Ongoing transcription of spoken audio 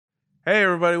Hey,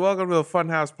 everybody. Welcome to the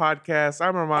Funhouse Podcast.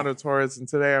 I'm Armando Torres, and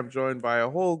today I'm joined by a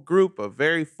whole group of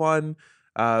very fun,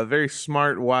 very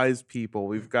smart, wise people.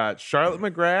 We've got Charlotte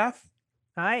McGrath.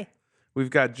 Hi. We've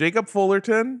got Jacob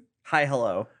Fullerton. Hi,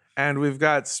 hello. And we've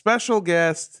got special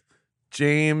guest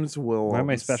James Willems. Why am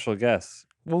I special guest?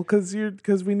 Well,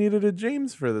 because we needed a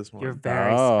James for this one. You're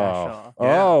very special.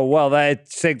 Yeah. Oh, well, that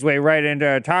segues right into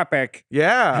a topic.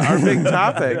 Yeah, our big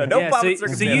topic. No Yeah, problem,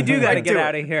 so you do got to get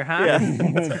out of here, huh?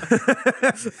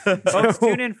 Folks,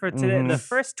 tune in for today, the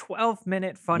first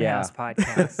 12-minute Funhouse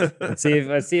podcast. Let's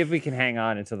see if we can hang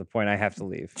on until the point I have to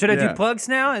leave. Should I Yeah. do plugs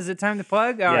now? Is it time to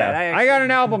plug? All Yeah. right. I got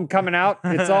an album coming out.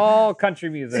 It's all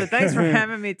country music. So thanks for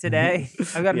having me today.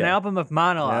 I've got an Yeah. album of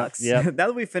monologues. Yep. Now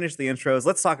that we finished the intros,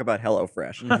 let's talk about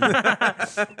HelloFresh.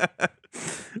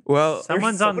 Well,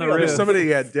 Someone's on the there's roof. somebody,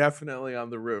 definitely on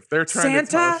the roof. They're trying to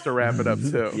tell Santa? us to wrap it up,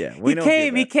 too. Yeah, He we don't do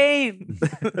came. He that. came.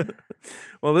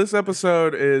 Well, this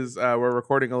episode is we're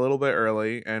recording a little bit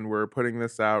early, and we're putting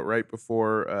this out right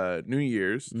before New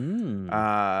Year's.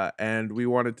 And we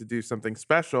wanted to do something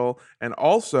special, and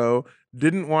also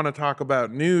didn't want to talk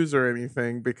about news or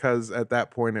anything because at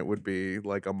that point it would be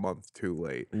like a month too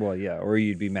late. Well, yeah, or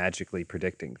you'd be magically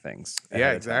predicting things. Yeah,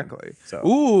 ahead of time. exactly. So,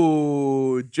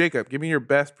 Ooh, Jacob, give me your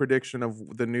best prediction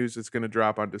of the news that's going to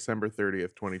drop on December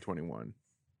 30th, 2021.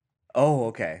 Oh,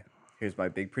 okay. Here's my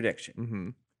big prediction. Mm-hmm.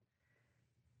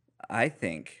 I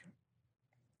think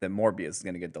that Morbius is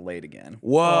going to get delayed again.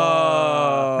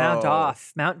 Whoa. Mount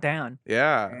off. Mount down.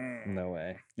 Yeah. no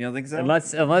way. You don't think so?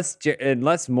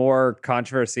 Unless more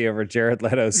controversy over Jared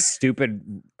Leto's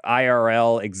stupid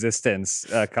IRL existence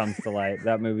comes to light,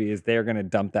 they're going to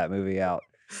dump that movie out.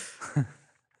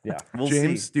 Yeah. We'll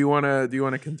James, see. do you want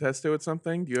to contest it with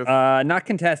something? Do you have Not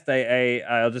contest.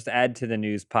 I'll just add to the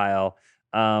news pile.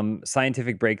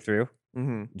 Scientific breakthrough.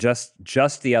 Mhm.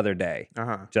 Just the other day,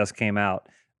 Uh-huh. just came out.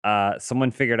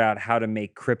 Someone figured out how to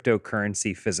make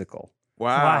cryptocurrency physical.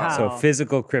 Wow. Wow. So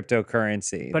physical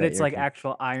cryptocurrency. But that it's you're like con-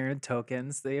 actual iron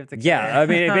tokens that you have to Yeah, carry. I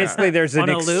mean, basically, there's an On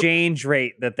a loop? exchange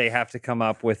rate that they have to come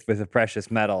up with a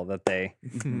precious metal that they,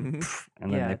 and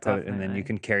then Yeah, they put it, and then definitely. you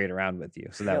can carry it around with you.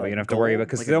 So that Yeah, way you don't have like to worry about gold?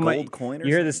 because Like a so much. gold coin or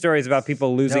You hear the something? stories about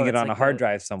people losing No, it it's on a like hard a-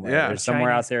 drive somewhere. Yeah. There's somewhere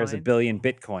out Chinese there is a coin. billion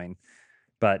Bitcoin,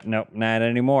 but nope, not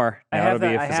anymore. I Now have it'll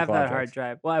be that. a I have physical that hard hard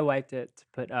drive. Well, I wiped it to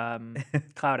put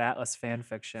Cloud Atlas fan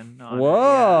fiction on it.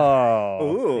 Whoa!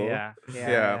 Ooh. Yeah.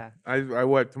 Yeah. I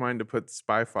wiped mine to put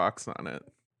Spy Fox on it.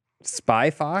 Spy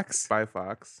Fox? Spy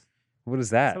Fox. What is Is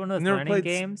that? that one of those Never learning played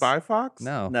games? Spy Fox?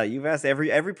 No. No, you've asked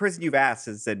every person you've asked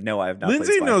has said no. I have not. played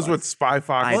Lindsay Spy knows Fox. what Spy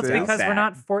Fox I Well, it's is. know. because we're That.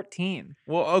 not 14.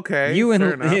 Well, okay. You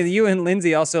fair enough. and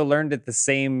Lindsay also learned at the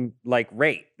same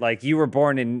rate. Like you were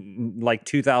born in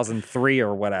 2003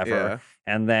 or whatever, Yeah.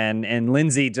 and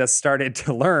Lindsay just started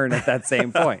to learn at that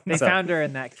same point. They So, found her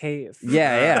in that cave.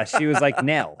 yeah, she was like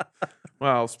Nell.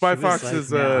 Well, Spy She was Fox like,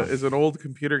 is "Nah." is an old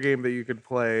computer game that you could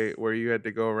play where you had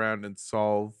to go around and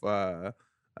solve a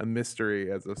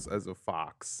mystery as a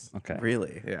fox. Okay.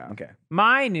 Really? Yeah. Okay.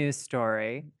 My news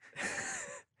story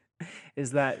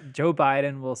is that Joe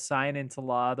Biden will sign into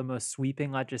law the most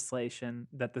sweeping legislation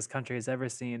that this country has ever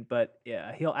seen, but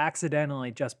yeah, he'll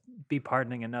accidentally just be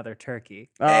pardoning another turkey.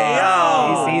 He's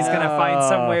gonna find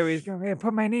some way where he's gonna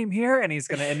put my name here, and he's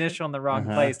gonna initial in the wrong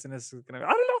Uh-huh. place, and it's gonna I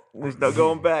don't know. There's no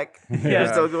going back. Yeah.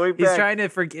 There's no going He's back. trying to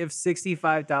forgive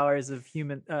 $65 of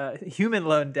human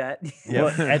loan debt. Well,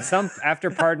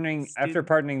 after pardoning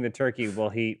the turkey, will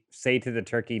he say to the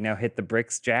turkey, "Now hit the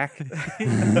bricks, Jack"?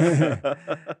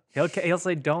 He'll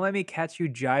say, "Don't let me catch you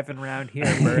jiving around here,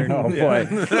 bird." Oh Yeah.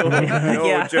 boy. No,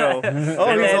 Yeah. Joe. Oh,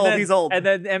 And he's then- old. He's old. And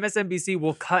then MSNBC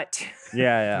will cut.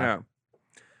 Yeah.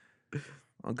 Yeah.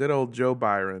 Well, good old Joe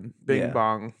Byron. Bing Yeah.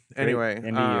 bong. Anyway,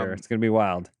 End of year. It's gonna be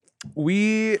wild.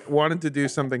 we wanted to do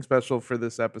something special for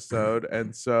this episode,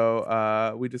 and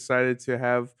so we decided to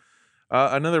have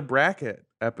another bracket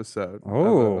episode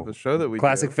of a show that we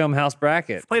Classic do. film house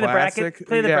bracket. Play the bracket. Classic-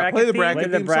 Play the yeah, bracket. play the theme. bracket. Play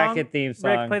the theme bracket song? theme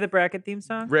song. Rick, play the bracket theme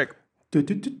song. Rick. Now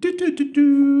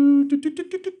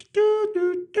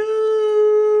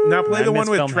play I the one miss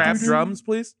with Film trap House. drums,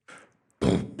 please.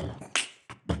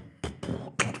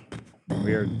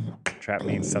 Weird. Trap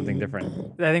means something different.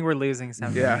 I think we're losing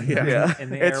something. Yeah. Yeah. In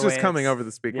the It's just airwaves. coming over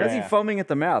the speaker. Why is he Yeah. foaming at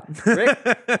the mouth? Rick,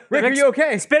 are Rick's- you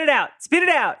okay? Spit it out. Spit it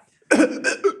out.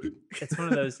 It's one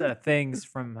of those things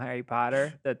from Harry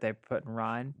Potter that they put in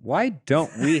Ron. Why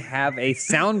don't we have a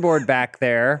soundboard back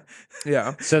there?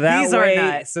 Yeah. So that These are way,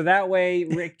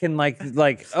 not- Rick can like,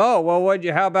 oh well,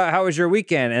 how was your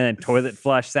weekend? And then toilet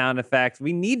flush sound effects.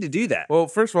 We need to do that. Well,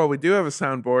 first of all, we do have a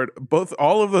soundboard.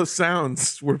 All of those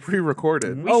sounds were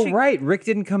pre-recorded. We Oh should- right, Rick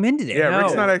didn't come in today. Yeah,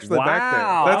 Rick's No. not actually back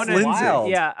Wow, there. That's I wanna- Lindsay. wild.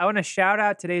 Yeah, I want to shout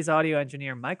out today's audio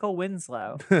engineer, Michael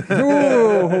Winslow.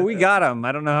 Ooh, we got him.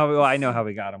 I don't know how. Well, I know how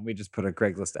we got him. We just put a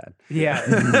Craigslist ad.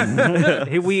 Yeah,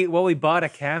 we bought a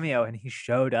cameo and he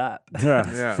showed up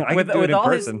Yeah. I with can do it in all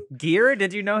person. his gear.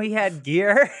 Did you know he had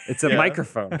gear? It's a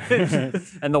microphone,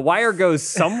 and the wire goes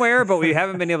somewhere, but we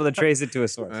haven't been able to trace it to a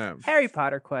source. Yeah. Harry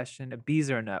Potter question: a bees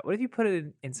or a nut? What if you put it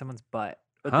in someone's butt?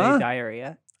 Would Huh? they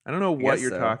diarrhea? I don't know what guess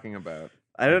you're so. talking about.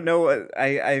 I don't know what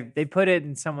I They put it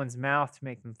in someone's mouth to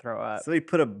make them throw up. somebody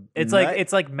put a It's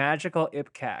nut- like magical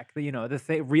ipcac,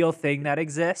 the real thing that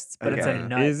exists, but it's a Okay.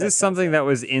 nut. Is that this does something it. that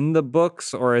was in the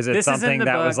books, or is it This is in something the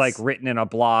that was like books. written in a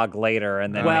blog later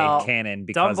and then Well, made canon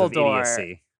because of Dumbledore-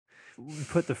 idiocy?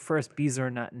 put the first bees or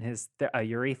nut in his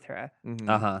urethra? Mhm.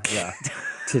 Uh huh. Yeah.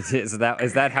 Is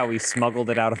that how he smuggled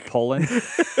it out of Poland?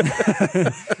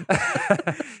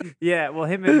 Yeah, well,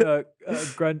 him and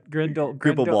Grindel,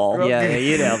 Gribbleball. Yeah,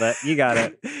 you nailed it. You got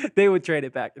it. They would trade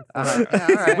it back and forth.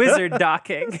 All right. Wizard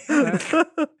docking,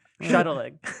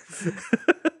 shuttling.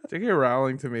 J.K.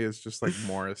 Rowling to me is just like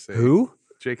Morrissey. Who?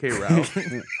 J.K.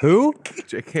 Rowling. Who?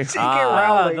 J.K.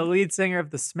 The lead singer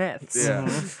of the Smiths. Yeah.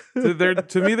 So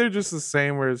to me, they're just the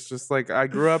same. Where it's just like I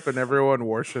grew up and everyone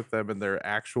worshiped them, and their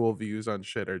actual views on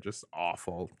shit are just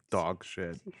awful dog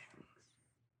shit.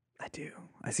 I do.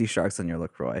 I see sharks on your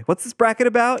LaCroix. What's this bracket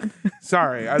about?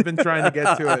 Sorry, I've been trying to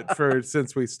get to it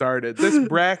since we started. This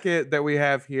bracket that we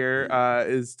have here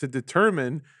is to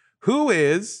determine who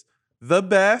is the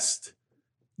best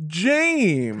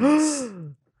James.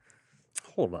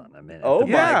 Hold on a minute. Oh The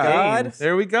my Yeah. God. James.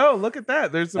 There we go. Look at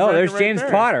that. There's the Oh, bracket there's right James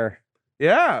there. Potter.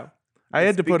 Yeah, I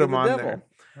had to Speak put of him the on devil. there.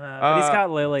 But he's Uh,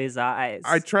 got Lily's eyes.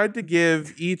 I tried to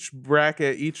give each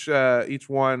bracket, each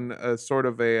one, a sort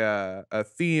of a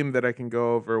theme that I can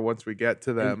go over once we get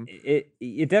to them.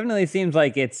 It definitely seems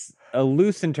like it's a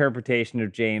loose interpretation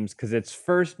of James because it's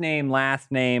first name,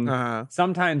 last name, Uh-huh.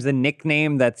 sometimes a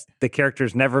nickname that's the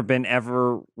character's never been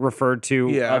ever referred to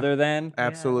Yeah. other than.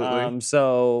 Absolutely.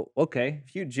 So okay. A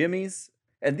few Jimmies.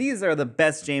 And these are the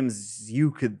best James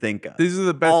you could think of. These are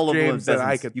the best All of James them that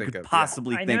I best could you think could of.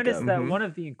 possibly I think noticed of. that Mhm. one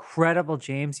of the incredible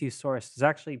James you sourced is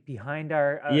actually behind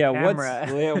our Yeah.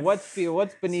 camera.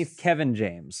 What's beneath Kevin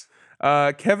James?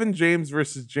 Kevin James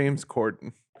versus James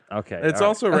Corden. Okay. It's all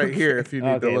also right here if you need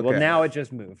okay. to look Well, at now it. it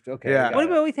just moved. Okay. Yeah. we got What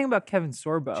it. about we think about Kevin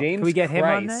Sorbo? James Can we get him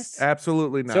on Christ. this?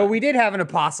 Absolutely not. So we did have an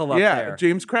apostle up yeah, there.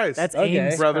 James Christ. That's Okay.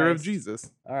 Ames brother of Christ.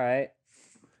 Jesus. All right.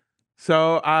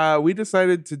 So we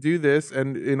decided to do this,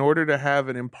 and in order to have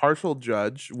an impartial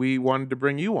judge, we wanted to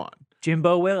bring you on.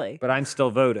 Jimbo Willie. But I'm still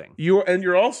voting.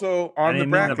 You're also on I'm the in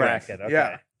bracket. the bracket. Okay.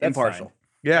 Yeah, That's Impartial. fine.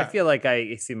 yeah. I feel like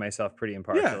I see myself pretty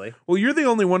impartially. Well, you're the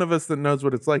only one of us that knows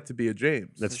what it's like to be a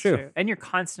James. That's true. And you're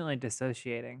constantly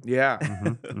dissociating. Yeah.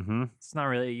 Mm-hmm. It's not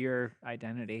really your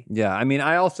identity. Yeah, I mean,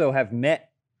 I also have met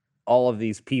all of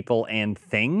these people and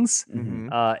things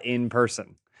Mhm. in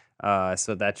person,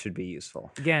 so that should be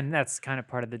useful. Again, that's kind of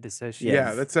part of the dissociation.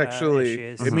 Yeah, that's actually.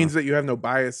 issues. It means that you have no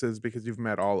biases because you've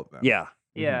met all of them. Yeah,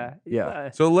 Yeah. Yeah.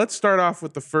 So let's start off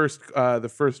with the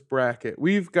first bracket.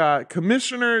 We've got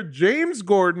Commissioner James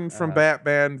Gordon from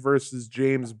Batman versus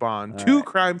James Bond. Two right.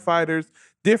 crime fighters,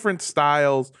 different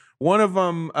styles. One of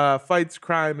them fights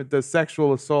crime and does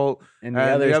sexual assault, and the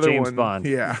other is James one, Bond.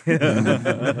 Yeah.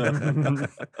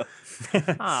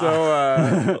 Aw,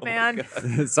 So man,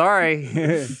 Sorry.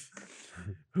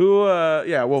 who?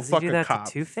 Yeah. Well, did fuck you do a that cop.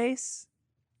 to Two Face?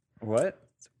 What?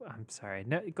 I'm sorry.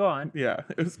 No, go on. Yeah,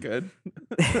 it was good.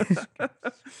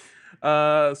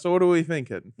 So what are we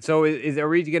thinking? So are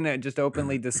we gonna just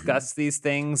openly discuss these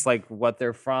things, like what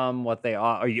they're from, what they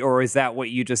are, or is that what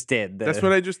you just did? That's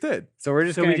what I just did. So we're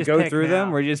just So we gonna just go pick through them.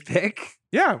 now. We just pick.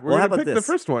 Yeah, we're Well, how gonna about pick the this?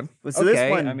 first one. So Okay,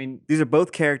 this one, I mean- these are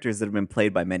both characters that have been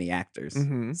played by many actors.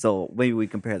 Mhm. So maybe we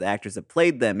compare the actors that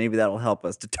played them. Maybe that'll help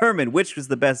us determine which was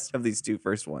the best of these two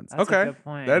first ones. That's Okay, a good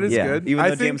point. that is yeah, good. even I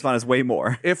though think James Bond is way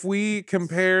more. if we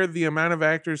compare the amount of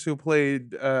actors who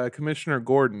played Commissioner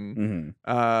Gordon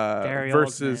Gary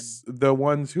versus the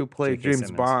ones who played J.K. James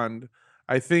Simmons. Bond,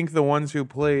 I think the ones who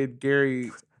played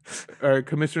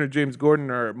Commissioner James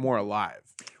Gordon are more alive.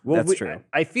 Well, That's true.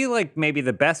 I feel like maybe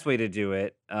the best way to do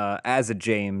it as a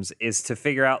James is to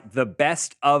figure out the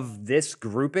best of this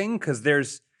grouping because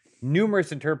there's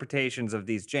numerous interpretations of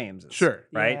these Jameses. Sure.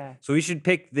 Right? Yeah. So we should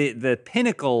pick the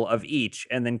pinnacle of each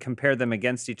and then compare them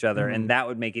against each other, and that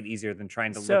would make it easier than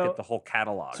trying to look So- at the whole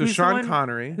catalog. So Who's the Sean one-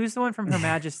 Connery. Who's the one from Her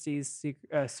Majesty's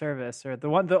Service, or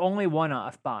the only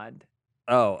one-off Bond?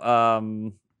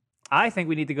 I think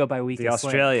we need to go by weakest The link.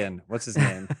 Australian. What's his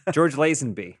name? George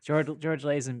Lazenby. George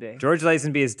Lazenby. George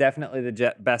Lazenby is definitely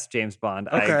the best James Bond.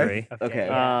 I Okay. agree. Okay.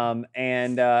 yeah.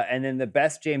 And then the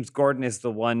best James Gordon is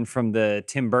the one from the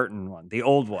Tim Burton one, the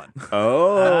old one.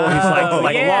 Oh, He's Oh,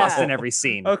 like yeah. lost in every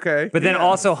scene. Okay. But then yeah.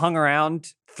 also hung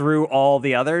around through all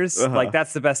the others. Uh-huh. Like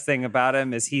that's the best thing about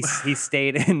him is he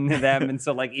stayed in them, and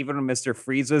so like even when Mr.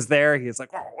 Freeze was there, he was like,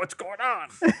 "Oh, what's going on?"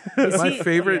 my he-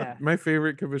 favorite yeah. my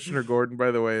favorite Commissioner Gordon,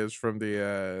 by the way, is from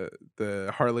the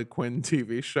Harley Quinn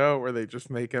TV show where they just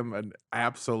make him an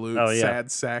absolute Oh, yeah.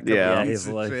 sad sack Yeah. of Yeah, piece he's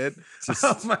of like shit. just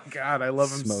Oh my god, I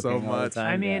love him so smoking all the much. time.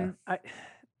 I mean,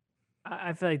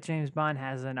 I feel like James Bond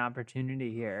has an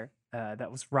opportunity here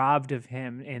that was robbed of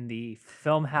him in the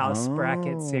Filmhouse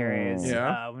bracket series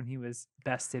Yeah. when he was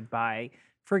bested by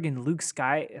friggin' Luke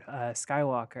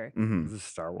Skywalker. Mhm. This is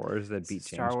Star Wars that beat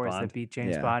Star James Wars Bond. that beat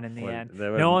James Yeah. Bond in the What- end. what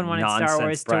No a one wanted Star nonsense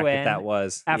Wars to bracket win. That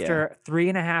was. After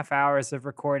 3.5 hours of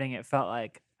recording, it felt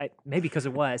like maybe because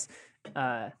it was.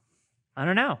 I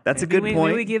don't know. That's a Maybe good Maybe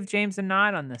point. we give James a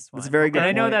nod on this one. That's a very good And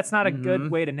I know point. that's not a Mhm. good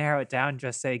way to narrow it down.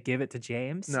 Just say give it to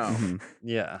James. No. Mhm.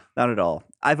 Yeah. Not at all.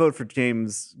 I vote for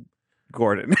James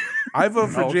Gordon. I vote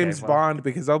for Okay, James well. Bond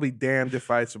because I'll be damned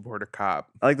if I support a cop.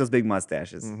 I like those big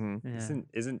mustaches. hmm Yeah.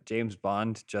 Isn't James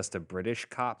Bond just a British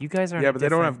cop? You guys are Yeah, but they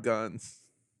don't have guns.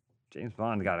 James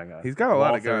Bond got a gun. He's got a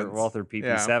lot of Walther- guns. Walther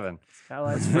PP7. got a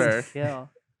license fair. to kill,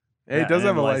 Yeah, he Yeah, does and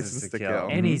have a license license to to kill. kill.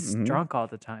 and he's Mhm. drunk all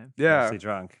the time. Yeah. Mostly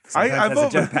drunk. I Sometimes has a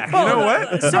vote. jetpack. You know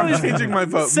what? So I'm is- changing my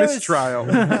vote. so is- Mistrial.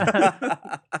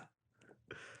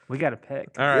 We got to pick.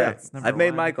 All right. That's number I've made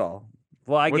one. my call.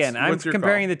 Well, again, I'm what's your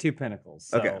comparing call? the two pinnacles.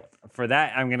 So Okay. for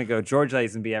that, I'm going to go George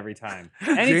Lazenby every time.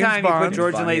 Anytime you Bond. put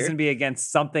George James Bond here. Lazenby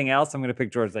against something else, I'm going to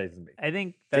pick George Lazenby. I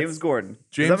think that's James Gordon. 'Cause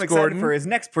James I'm excited Gordon. for his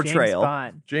next James portrayal.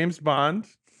 Bond. James Bond.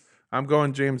 I'm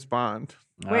going James Bond.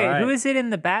 Wait, All right. who is it in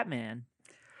the Batman?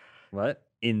 What?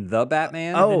 In the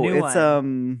Batman? Oh, new it's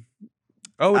one.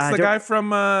 Oh, it's I the don't- guy from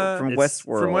from it's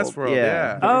Westworld. from Westworld,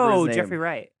 yeah. Can't remember Oh, his name. Jeffrey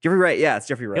Wright. Jeffrey Wright. Yeah, it's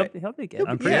Jeffrey Wright. He'll be good.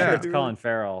 I'm pretty Yeah. sure it's Colin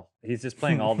Farrell. He's just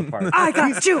playing all the parts. I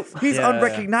got you. He's Yeah, yeah.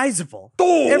 unrecognizable.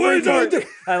 Every time.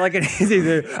 I like it. He's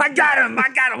either, I got him.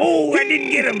 Oh, I didn't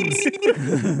get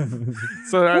him.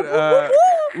 So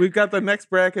we've got the next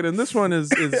bracket, and this one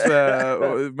is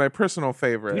my personal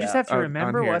favorite. You just have to on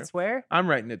remember here. what's where. I'm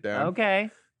writing it down. Okay.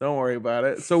 Don't worry about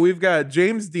it. So we've got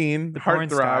James Dean, The porn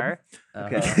heartthrob. star.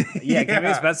 Okay. Yeah, can we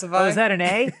Yeah. specify? Oh, is that an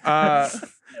A?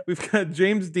 We've got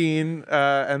James Dean,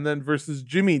 and then versus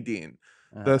Jimmy Dean,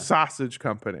 the sausage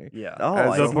company. Yeah. Oh,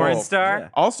 As I a see. porn whole. star? Yeah.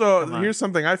 Also, Come on. here's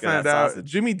something I found that out. sausage.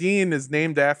 Jimmy Dean is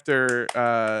named after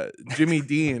Jimmy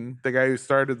Dean, the guy who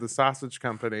started the sausage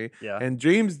company. Yeah. And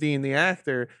James Dean, the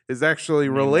actor, is actually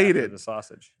Named after related the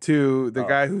sausage. to the Oh.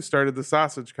 guy who started the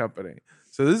sausage company.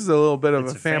 So this is a little bit of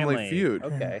It's a family feud.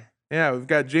 Okay. Yeah, we've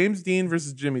got James Dean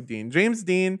versus Jimmy Dean. James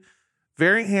Dean,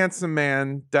 very handsome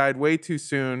man, died way too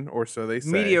soon, or so they say.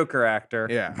 Mediocre actor.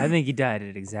 Yeah. I think he died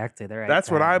at exactly the right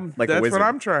That's what time. I'm Like a that's what wizard.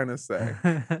 I'm trying to say.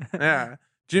 Yeah.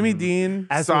 Jimmy Dean,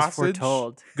 As was sausage,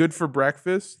 foretold. good for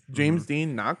breakfast. James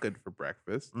Dean, not good for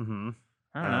breakfast. Mm-hmm.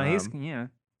 I don't know. He's Um,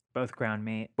 both ground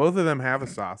meat. Both of them have a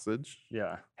sausage.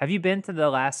 Yeah. Have you been to the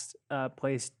last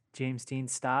place James Dean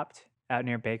stopped out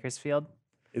near Bakersfield?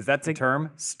 Is that the term?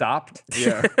 Stopped?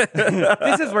 Yeah.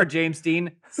 This is where James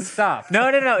Dean stopped. No.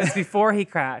 It's before he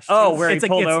crashed. Oh, where he it's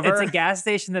pulled it's, over? It's a gas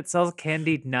station that sells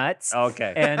candied nuts.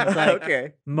 Okay. And like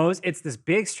Okay. it's this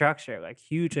big structure, like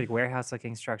huge, like warehouse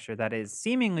looking structure that is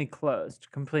seemingly closed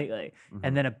completely.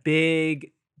 And then a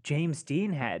big James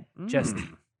Dean head just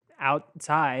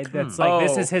outside that's like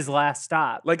this Oh. is his last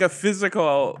stop. Like a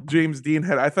physical James Dean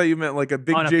head. I thought you meant like a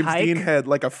big On a James pike? Dean head,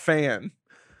 like a fan.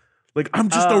 Like I'm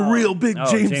just a Oh. real big Oh,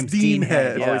 James, James Dean Dean head.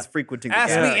 head, yeah. Always frequenting the Ask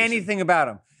gas me station. anything about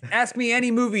him. Ask me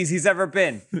any movies he's ever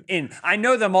been in. I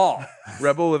know them all.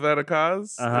 Rebel Without a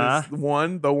Cause Uh-huh.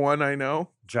 is the one I know.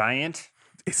 Giant.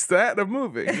 Is that a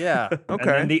movie? Yeah. And Okay.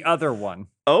 then the other one.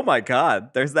 Oh my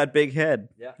God. There's that big head.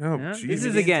 Oh, Yeah, geez. This is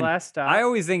Dean's again. last stop. I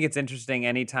always think it's interesting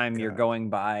anytime you're going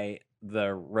by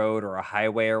the road or a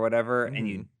highway or whatever, and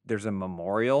you there's a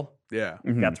memorial. Yeah.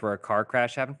 That's where a car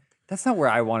crash happened. That's not where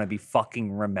I want to be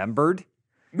fucking remembered.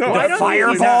 No, I The don't think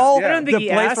he's- fireball. I don't think the he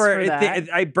place asked where for it-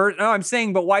 that. I burnt. No, I'm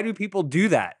saying, but why do people do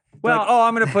that? Well, Well- oh,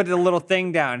 I'm gonna put a little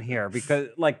thing down here because,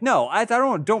 like, no, I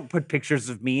don't put pictures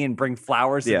of me and bring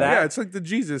flowers to Yeah. that. Yeah, it's like the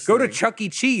Jesus. Go to thing. Chuck E.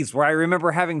 Cheese where I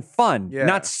remember having fun, Yeah.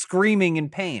 not screaming in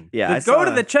pain. Yeah, I Go saw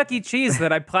to the Chuck E. Cheese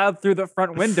that I plowed through the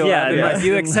front window Yeah, in yeah. my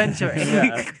Buick Century.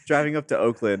 Yeah. driving up to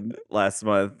Oakland last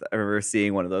month. I remember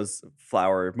seeing one of those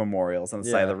flower memorials on the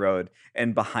side of Yeah. the road,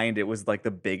 and behind it was like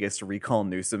the biggest Recall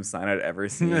Newsom sign I'd ever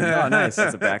seen. Oh, nice.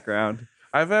 As a background.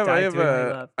 I have Die a doing what you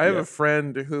love. I have Yeah. a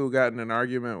friend who got in an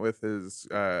argument with his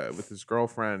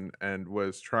girlfriend and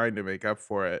was trying to make up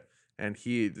for it, and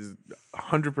he is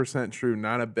 100% true,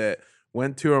 not a bit.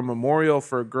 Went to a memorial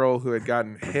for a girl who had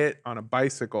gotten hit on a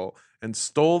bicycle and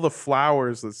stole the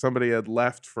flowers that somebody had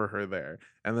left for her there,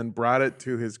 and then brought it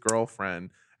to his girlfriend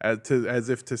as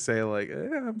if to say like,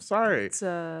 I'm sorry.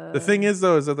 The thing is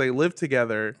though is that they lived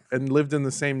together and lived in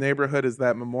the same neighborhood as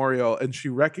that memorial, and she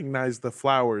recognized the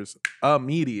flowers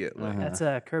immediately. Uh-huh. That's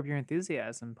a Curb Your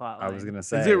Enthusiasm plotline. I was gonna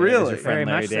say, Is it really? your friend Very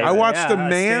Larry much so. David. I watched a Yeah,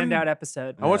 man- standout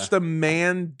episode. I watched a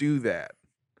man do that.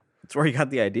 That's where he got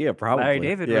the idea, probably. Larry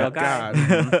David, Yeah. real guy. God,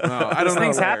 no, I Those don't know.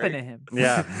 things Larry. happen to him.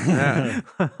 Yeah.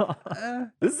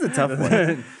 This is a tough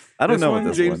one. I don't This know one, what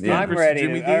this James one. Yeah. I'm versus ready.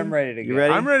 Jimmy I'm Dean? ready to You go.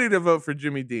 ready? I'm ready to vote for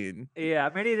Jimmy Dean. Yeah,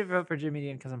 I'm ready to vote for Jimmy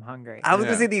Dean because I'm hungry. I was Yeah.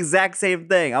 gonna say the exact same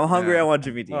thing. I'm hungry. Yeah. I want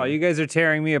Jimmy Dean. Oh, you guys are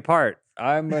tearing me apart.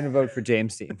 I'm going to vote for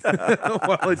James Dean.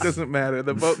 Well, it doesn't matter.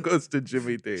 The vote goes to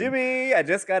Jimmy Dean. Jimmy, I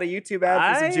just got a YouTube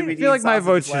ad for some I Jimmy Dean feel like my sausages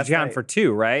vote should last count night. for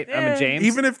 2, right? I'm Eh, a James.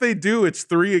 Even if they do, it's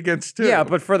 3 against 2. yeah,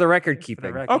 but for the record For the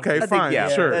keeping. record. Okay, I think, fine. yeah,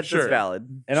 Sure, that's sure. valid.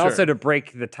 And Sure. also to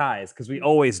break the ties, because we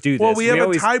always do this. Well, we have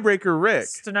always, a tiebreaker, Rick.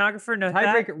 Stenographer, note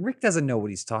tiebreaker. Rick doesn't know what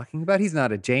he's talking about. He's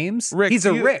not a James. Rick, he's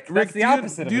a do you- Rick. That's do the you-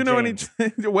 opposite Do you of a know James.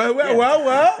 any? Well.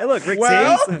 Hey, look, Rick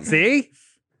Well, James. See?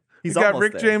 He's we got almost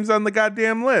Rick there. James on the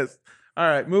goddamn list. All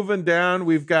right, moving down,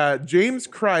 we've got James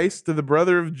Christ, the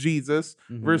brother of Jesus,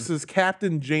 versus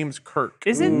Captain James Kirk.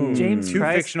 Isn't James 2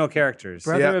 Christ, fictional characters.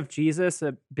 brother Yeah. of Jesus,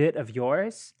 a bit of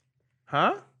yours?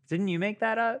 Huh? Didn't you make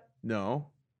that up? No.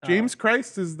 Oh. James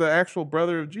Christ is the actual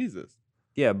brother of Jesus.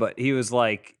 Yeah, but he was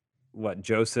like, what,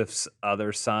 Joseph's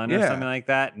other son or Yeah. something like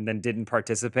that, and then didn't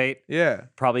participate. Yeah.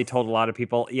 Probably told a lot of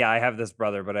people, yeah, I have this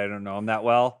brother, but I don't know him that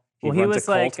well. Well, he runs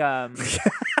a was cult."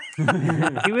 like,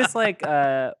 he was like,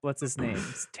 what's his name?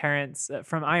 It's Terrence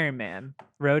from Iron Man.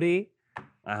 Rhodey?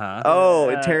 Uh-huh. Oh,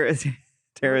 Uh,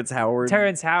 Terrence Howard.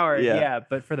 Terrence Howard, Yeah. yeah,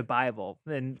 but for the Bible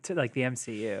and to like the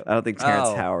MCU. I don't think Terrence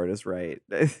Oh. Howard is right.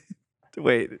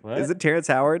 Wait, What? is it Terrence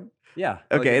Howard? Yeah.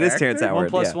 Okay, it is Terrence One Howard.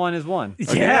 plus yeah. one is 1.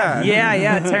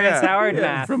 Yeah, Terrence Howard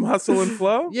math From Hustle and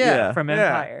Flow? Yeah. from Yeah.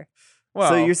 Empire. Well,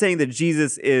 So you're saying that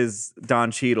Jesus is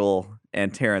Don Cheadle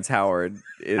and Terrence Howard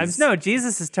is No,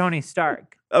 Jesus is Tony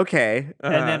Stark. okay.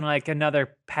 uh-huh. And then like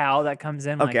another pal that comes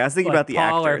in. Okay, like, I was thinking like about the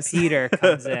Paul actors. or Peter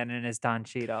comes in and is Don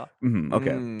Cheadle.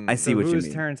 Okay, I see So what you who's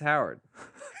mean. Terrence Howard?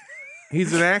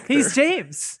 he's an actor. He's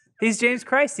James. He's James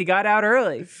Christ. He got out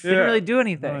early. Didn't Yeah. really do I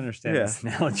anything. don't understand Yeah. this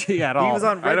analogy at all. He was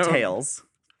on I Red don't- Tails.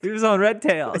 He was on Red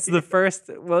Tails, the first.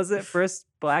 What was it? First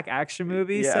black action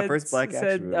movie. Yeah, said- first black said,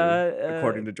 action movie,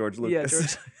 according to George Yeah, Lucas.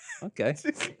 George, Okay.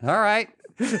 All right.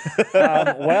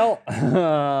 Well,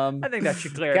 I think that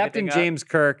should clear Captain everything up. James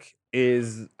Kirk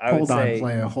is, I would Hold on, say,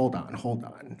 player. Hold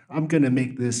on. I'm gonna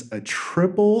make this a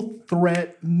triple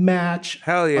threat match.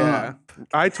 Hell yeah.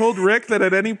 I told Rick that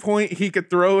at any point he could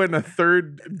throw in a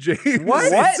third James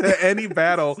What? into any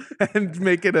battle and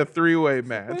make it a 3-way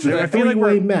match. The I feel like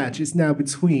three-way we're match is now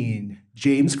between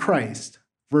James Christ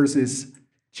versus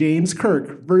James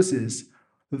Kirk versus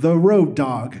the Road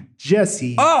Dog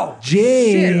Jesse. Oh,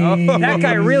 James. shit. That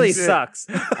guy really Shit. sucks.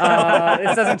 This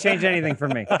doesn't change anything for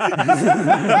me.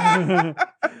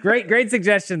 Great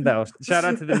suggestion, though. Shout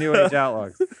out to the New Age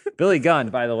Outlaws. Billy Gunn,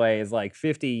 by the way, is like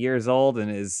 50 years old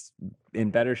and is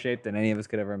in better shape than any of us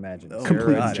could ever imagine. Oh,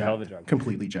 Completely God. a hell of a jacked. drug.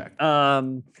 Completely jacked.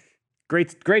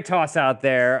 Great toss out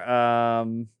there.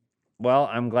 Well,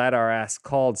 I'm glad our ass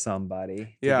called somebody to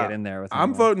Yeah. get in there with. I'm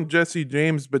him. voting Jesse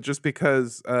James, but just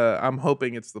because I'm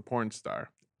hoping it's the porn star.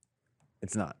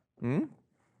 It's not. Hmm?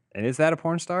 And is that a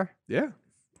porn star? Yeah.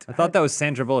 I thought that was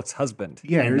Sandra Bullock's husband.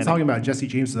 Yeah, And you're then- talking about Jesse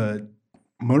James, the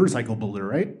motorcycle builder,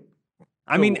 right?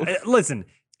 I mean, listen.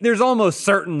 There's almost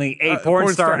certainly a porn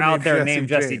star out named there Jesse named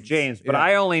Jesse James. James, but Yeah.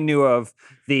 I only knew of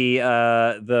the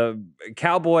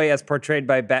cowboy as portrayed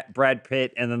by Brad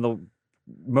Pitt, and then the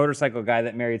motorcycle guy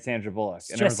that married Sandra Bullock.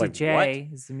 And everyone's Jesse like, J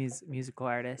is the musical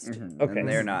artist. Mhm. Okay. And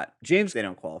they're not. James They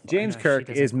don't qualify. James No, she Kirk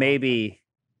doesn't is qualify. maybe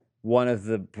one of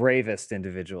the bravest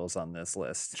individuals on this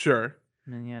list. Sure.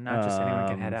 Yeah, not just anyone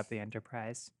can head up the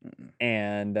Enterprise.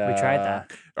 And We tried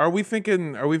that. Are we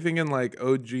thinking like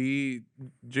OG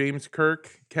James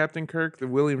Kirk, Captain Kirk, the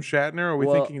William Shatner? Or are we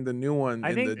Well, thinking the new one? I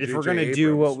in think the if we're J.J. gonna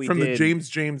do what Abrams? we from the did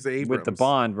James Abrams with the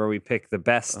Bond, where we pick the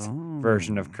best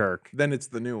version of Kirk, then it's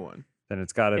the new one. then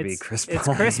it's got to be It's Chris Pine. It's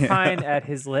Chris Pine at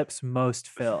his lips most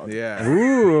filled. Yeah.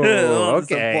 Ooh, Oh, they're so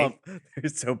okay. plump. They're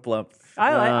so plump.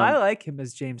 I like him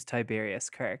as James Tiberius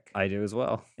Kirk. I do as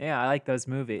well. Yeah, I like those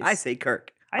movies. I say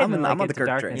Kirk. I I'm even on like the Into Kirk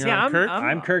Darkness. train. You're Yeah, on Kirk?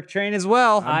 I'm Kirk Train as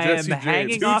well. I am Jesse James.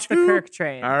 hanging off the Choo-choo. Kirk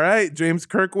train. All right, James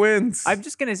Kirk wins. I'm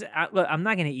just gonna look. I'm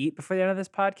not gonna eat before the end of this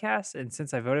podcast, and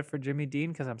since I voted for Jimmy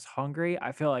Dean because I'm hungry,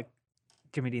 I feel like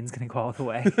Jimmy Dean's gonna go all the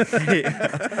way.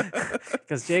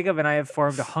 Because Jacob and I have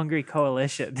formed a hungry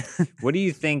coalition. What do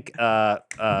you think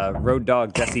Road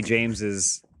Dogg Jesse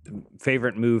James's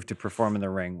favorite move to perform in the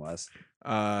ring was? The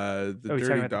Are we talking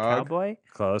Dirty about the Dog. cowboy?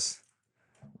 Close.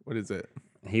 What is it?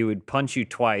 He would punch you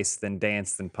twice, then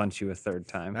dance, then punch you a third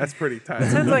time. That's pretty tight.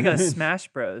 Sounds like a Smash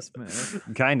Bros move.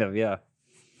 Kind of, yeah.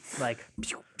 Like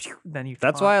pew, pew, then you.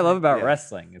 That's what I love about Yeah.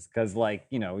 wrestling is because, like,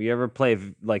 you know, you ever play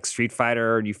like Street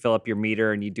Fighter and you fill up your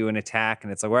meter and you do an attack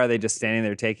and it's like, why are they just standing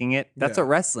there taking it? That's Yeah. what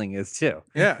wrestling is too.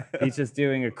 Yeah. He's just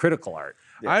doing a critical art.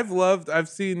 I've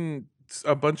seen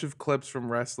a bunch of clips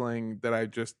from wrestling that I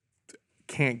just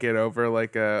can't get over.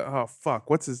 Like, oh fuck,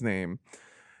 what's his name?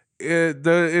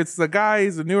 It's the guy.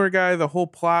 He's a newer guy. The whole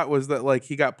plot was that like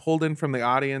he got pulled in from the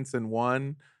audience and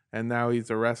won, and now he's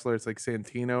a wrestler. It's like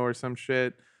Santino or some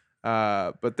shit.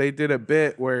 But they did a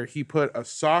bit where he put a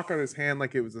sock on his hand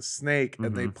like it was a snake,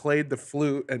 and they played the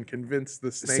flute and convinced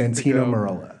the snake to Santino go.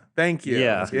 Marella. Thank you.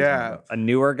 Yeah. Yeah. A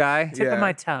newer guy. Tip Yeah. of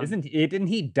my tongue. Didn't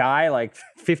he die like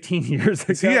 15 years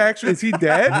ago? Is he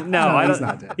dead? No, I he's don't,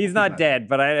 not dead. He's not dead,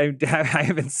 but I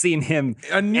haven't seen him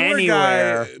A newer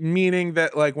anywhere. guy, meaning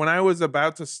that like when I was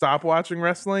about to stop watching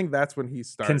wrestling, that's when he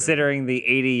started. Considering the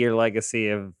 80-year legacy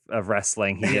of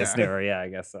wrestling, he is Yeah. newer. Yeah, I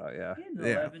guess so. Yeah.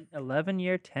 Yeah.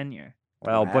 11-year tenure.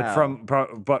 Well,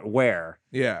 but where?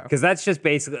 Yeah. Because that's just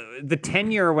basically the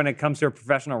tenure when it comes to a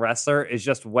professional wrestler is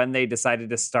just when they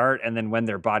decided to start and then when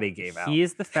their body gave out. He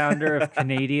is the founder of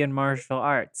Canadian martial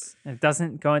arts. It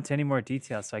doesn't go into any more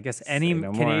detail, so I guess any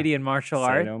no more. Canadian martial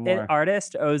Say no more.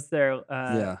 artist owes their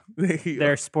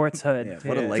their sports hood Yeah, to,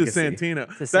 what a to legacy. Santino.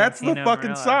 To That's the Santino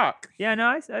fucking Marella. sock. Yeah, no,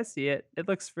 I see it. It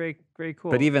looks very very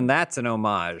cool. But even that's an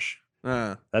homage.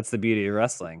 Did That's the beauty of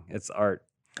wrestling. It's art.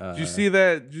 you see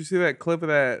that? Did you see that clip of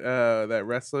that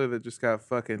wrestler that just got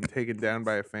fucking taken down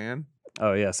by a fan?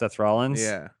 Oh yeah, Seth Rollins.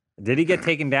 Yeah. Did he get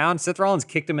taken down? Seth Rollins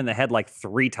kicked him in the head like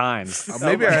 3 times.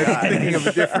 Maybe my I'm God. thinking of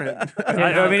a different.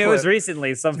 I mean, it was clip.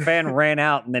 recently. Some fan ran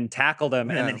out and then tackled him,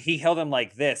 Yeah. and then he held him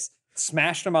like this,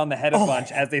 smashed him on the head a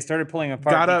bunch as they started pulling him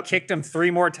apart. Got He up, kicked him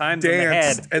 3 more times in the head,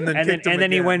 danced, and then kicked him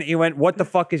he again. went, "What the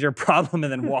fuck is your problem?"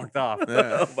 and then walked off.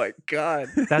 Yeah. Oh my god.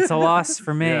 that's a loss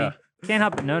for me. Yeah. Can't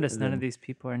help but notice none of these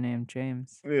people are named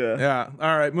James. Yeah. Yeah.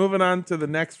 All right. Moving on to the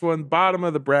next one. Bottom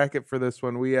of the bracket for this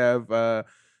one, we have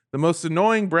the most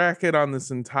annoying bracket on this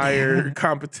entire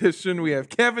competition. We have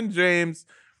Kevin James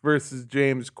versus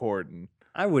James Corden.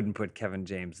 I wouldn't put Kevin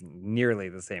James in nearly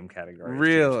the same category. as James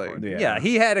Really? Corden. Yeah. Yeah,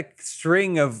 he had a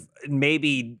string of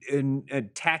maybe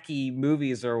tacky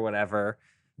movies or whatever.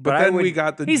 But I then would- we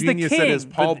got the He's the genius that is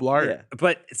king, Paul but- Blart. Yeah.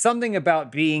 But something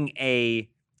about being a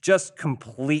just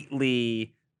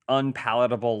completely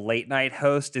unpalatable late night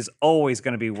host is always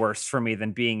going to be worse for me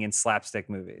than being in slapstick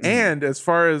movies. And as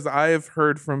far as I have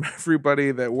heard from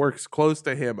everybody that works close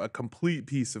to him, a complete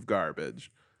piece of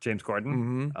garbage. James Corden.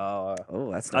 Mm-hmm.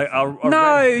 Oh, that's I- not I-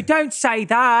 No, don't say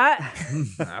that.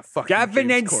 Gavin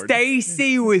Gavin and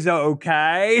Stacey was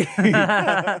okay.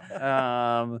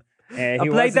 I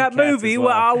played that movie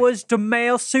where I was the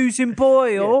male Susan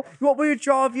Boyle. You want me to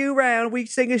drive you around? We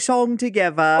sing a song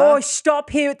together. Oh, stop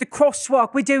here at the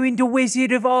crosswalk. We're doing the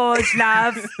Wizard of Oz,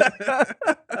 love.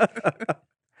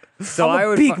 So I'm I a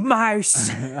would big fi- mouse.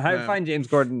 I find James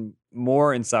Corden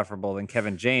more insufferable than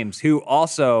Kevin James, who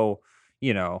also,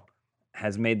 you know,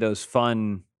 has made those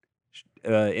fun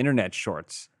internet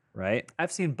shorts, right?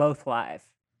 I've seen both live.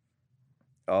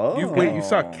 Oh. Wait, you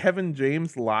saw Kevin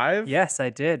James live? Yes, I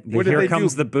did. What did Here they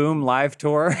Comes do? the Boom live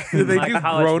tour. Did they My do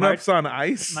college Grown Ups on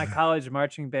Ice? My college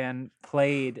marching band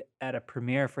played at a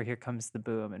premiere for Here Comes the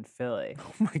Boom in Philly.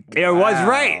 Oh my God. It was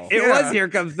right. It Yeah. was Here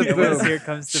Comes the It was Boom. Here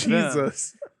Comes the Boom.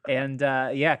 Jesus. And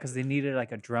yeah, because they needed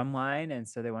like a drum line, and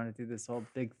so they wanted to do this whole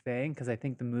big thing. Because I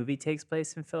think the movie takes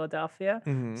place in Philadelphia,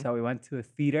 Mhm. so we went to a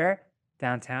theater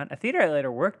downtown, a theater I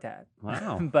later worked at.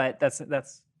 Wow. But that's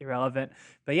irrelevant.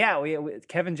 But yeah, we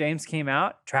Kevin James came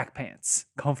out, track pants,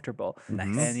 comfortable,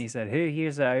 Nice. and he said, "Hey,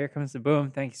 here's Here Comes the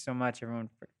Boom. Thank you so much, everyone,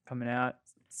 for coming out."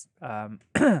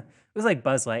 it was like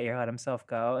Buzz Lightyear let himself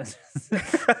go.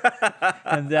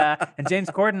 And James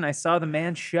Corden, I saw The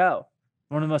Man Show,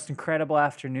 one of the most incredible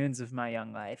afternoons of my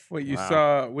young life. Wait, you Wow.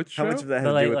 saw which show? How much of that The had to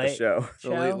do Late with the Late show? The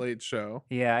Late Late Show.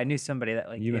 Yeah, I knew somebody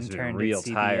that You must have been interned real at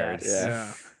CBS. tired.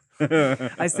 Yeah.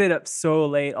 I stayed up so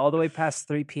late, all the way past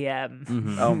 3 p.m.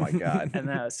 Mhm. Oh my god.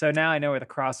 And so now I know where the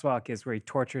crosswalk is, where he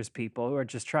tortures people who are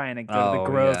just trying to go to the Oh,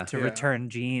 Grove yeah. to Yeah. return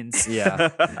jeans. Yeah.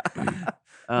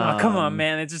 Oh, come on, Um,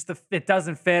 man! It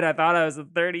doesn't fit. I thought I was a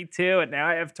 32, and now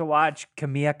I have to watch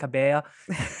Camilla Cabello.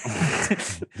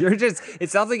 You're just. It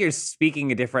sounds like you're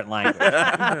speaking a different language.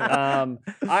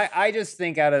 I just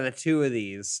think out of the two of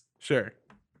these, Sure.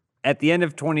 at the end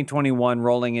of 2021,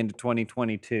 rolling into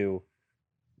 2022,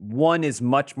 one is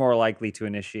much more likely to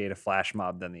initiate a flash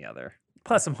mob than the other.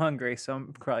 Plus, I'm hungry, so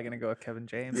I'm probably gonna go with Kevin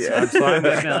James. Yeah. So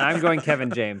I'm going Kevin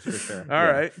James for sure. All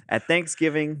right. At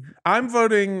Thanksgiving, I'm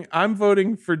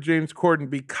voting for James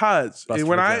Corden because Buster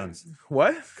when for Jones.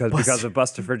 what? Because of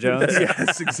Buster Jones.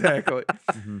 Yes, exactly.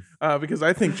 Because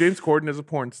I think James Corden is a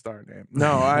porn star name.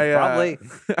 No, I Probably.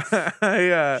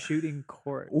 I Shooting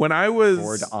court. when I was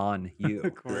Bored on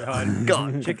you.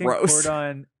 God, Chicken gross.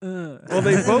 cordon. well,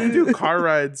 they both do car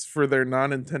rides for their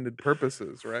non-intended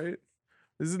purposes, right?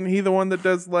 Isn't he the one that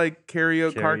does like car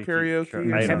Karaoke, karaoke? sure.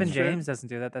 or I some Kevin shit? James doesn't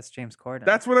do that. That's James Corden.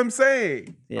 That's what I'm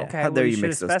saying. Yeah. okay. How well, dare you should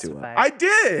mix have those two specified. up? I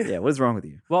did. Yeah, what is wrong with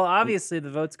you? Well, obviously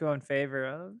the votes go in favor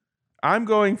of. I'm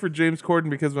going for James Corden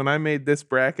because when I made this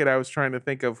bracket, I was trying to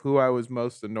think of who I was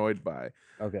most annoyed by.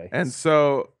 Okay. And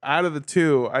so out of the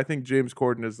two, I think James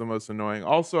Corden is the most annoying.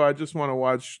 Also, I just want to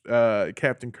watch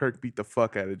Captain Kirk beat the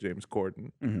fuck out of James Corden.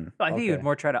 Hmm. I think you would Okay.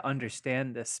 more try to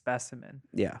understand this specimen.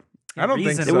 Yeah. I don't think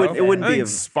Reason so. about It wouldn't I be think of-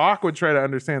 Spock would try to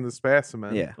understand the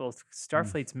specimen. Yeah. Well,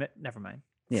 Starfleet's never mind.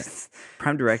 Yeah.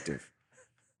 Prime Directive.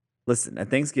 Listen, at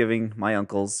Thanksgiving, my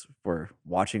uncles were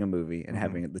watching a movie and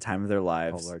having the time of their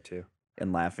lives Polar too.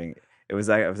 and laughing. It was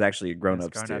actually grown It's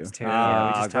ups Grown-Ups too. too. Yeah, we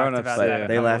Ah, just talked Grown-Ups, about But that a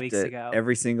they couple laughed weeks at ago.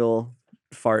 every single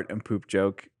fart and poop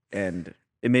joke, and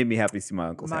it made me happy to see my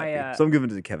uncles My, happy. So I'm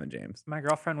giving it to Kevin James. My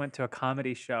girlfriend went to a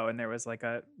comedy show and there was like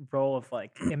a roll of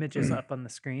like images up on the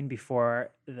screen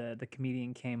before the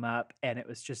comedian came up, and it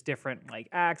was just different like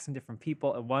acts and different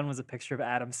people, and one was a picture of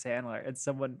Adam Sandler, and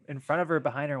someone in front of her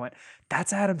behind her went,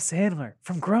 "That's Adam Sandler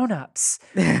from Grown Ups."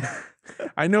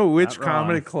 I know which Not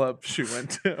comedy wrong. club she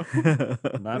went to.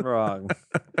 Not wrong.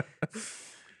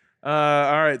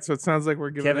 All right, so it sounds like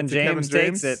we're giving Kevin it to Kevin James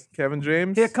James. takes it. Kevin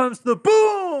James. Here comes the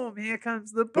boom! Here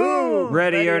comes the boom!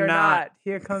 Ready or not.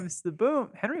 Here comes the boom.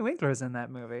 Henry Winkler's in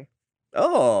that movie.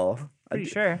 Oh, Pretty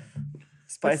sure.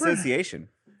 by association.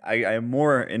 I am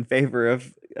more in favor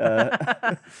of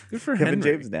Good for Kevin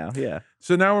Henry. James now. Yeah.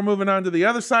 So now we're moving on to the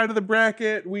other side of the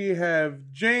bracket. We have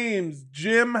Jim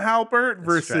Halpert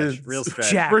versus Stretch, real stretch.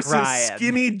 Jack versus Ryan.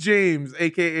 Skinny James,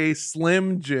 aka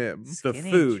Slim Jim. The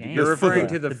Skinny food. James. You're The referring food.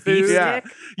 to the The food. beef Yeah.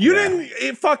 stick? You Yeah.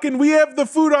 didn't we have the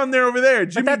food on there over there.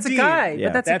 Jimmy But that's Dean. a guy.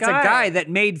 Yeah. But That's a guy that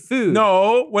made food.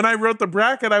 No, when I wrote the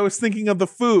bracket, I was thinking of the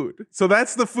food. So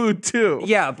that's the food too.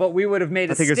 Yeah, but we would have made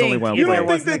a I think there's only stink one if You way there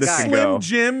don't think wasn't that a guy. can Slim go.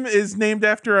 Jim is named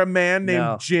after a man named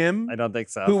No. Jim I don't think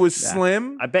so. who was Yeah.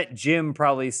 slim? I bet Jim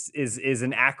probably is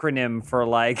an acronym for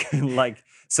like like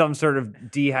some sort of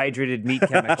dehydrated meat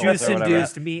chemical. Juice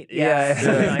induced meat. Yeah,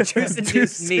 something yeah. like Juice that.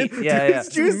 induced meat. Yeah, yeah.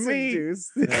 Juice meat.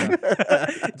 juice.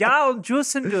 Y'all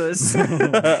juice induced.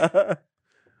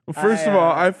 Well, first of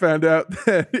all, I found out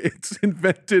that it's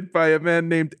invented by a man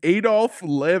named Adolf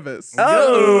Levis.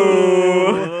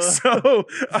 Oh. So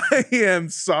I am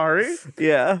sorry.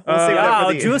 Yeah. We'll save that Y'all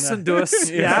for the juice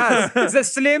induced. Yes, the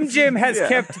Slim Jim has Yeah.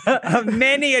 kept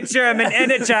many a German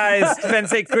energized when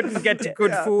they couldn't get to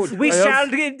good food. We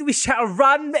shall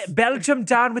run Belgium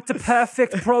down with the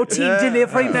perfect protein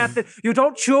delivery method. You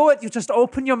don't chew it, you just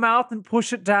open your mouth and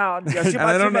push it down. You I must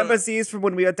don't remember know- these from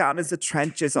when we were down in the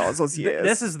trenches all those years.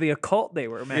 This is the occult they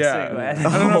were messing Yeah. with.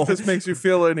 I don't know if Oh. this makes you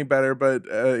feel any better, but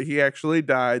he actually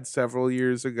died several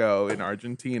years ago in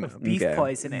Argentina. Beef Okay.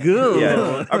 poisoning.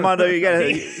 Yeah. Armando, you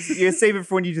gotta save it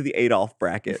for when you do the Adolf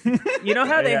bracket. You know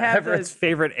how they have Everett's those,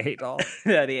 favorite Adolf.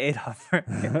 yeah, the Adolf.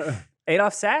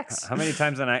 Adolf Sachs. How many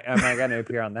times am I going to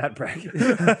appear on that bracket?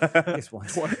 At least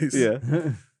once. Twice. Yeah.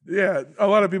 Yeah. A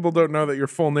lot of people don't know that your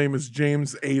full name is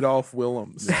James Adolf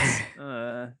Willems.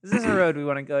 Is this a road we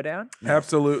want to go down?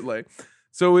 Absolutely.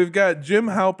 So we've got Jim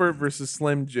Halpert versus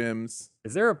Slim Jims.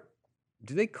 Is there a?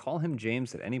 Do they call him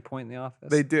James at any point in the office?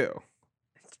 They do.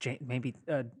 It's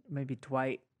maybe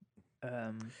Dwight.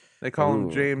 They call him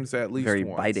Ooh. James at least Very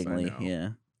once, I bitingly. know. Yeah.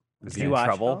 Is Did he you in watch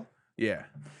trouble? Yeah.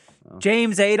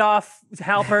 James Adolf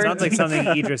Halpert. Sounds like something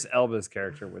Idris Elba's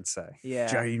character would say. Yeah.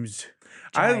 James.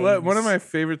 I love one of James. my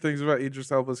favorite things about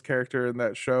Idris Elba's character in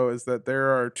that show is that there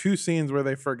are 2 scenes where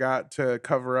they forgot to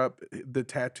cover up the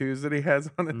tattoos that he has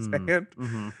on his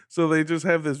hand. So they just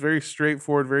have this very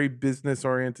straightforward, very business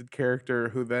oriented character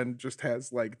who then just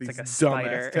has like these like a dumbass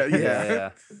spider. yeah.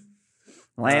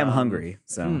 Well, I am hungry,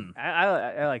 so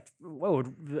I like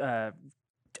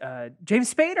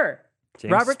James Spader.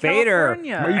 James Robert Spader,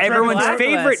 California. Are you trying to everyone's throw-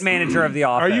 favorite manager of The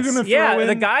Office. Are you gonna throw Yeah, in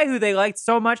the guy who they liked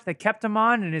so much they kept him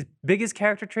on, and his biggest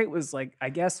character trait was like, I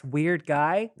guess, weird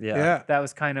guy. Yeah. That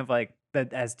was kind of like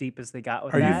as deep as they got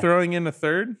with Are that. you throwing in a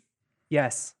third?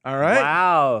 Yes. All right.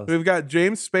 Wow. We've got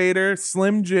James Spader,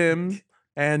 Slim Jim,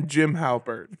 and Jim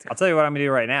Halpert. I'll tell you what I'm gonna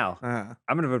do right now. Uh,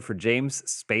 I'm gonna vote for James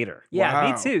Spader. Yeah,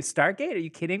 Wow. me too. Stargate? Are you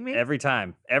kidding me? Every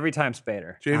time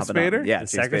Spader. James Hopping on. Spader? Yeah, The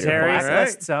James Spader. secretary. All right.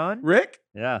 Blacklist zone. Rick?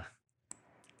 Yeah.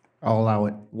 I'll allow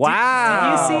it.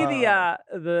 Wow. Do you see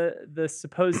the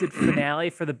supposed finale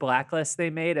for the Blacklist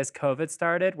they made as COVID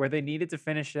started, where they needed to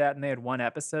finish it out and they had 1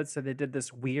 episode, so they did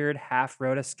this weird half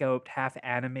rotoscoped, half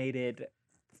animated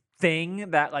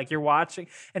thing that like you're watching,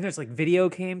 and there's like video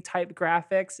game type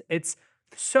graphics. It's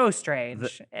so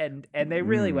strange, and they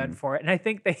really went for it. And I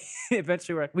think they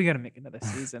eventually were like, we got to make another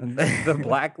season. The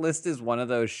Blacklist is one of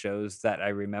those shows that I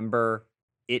remember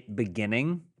it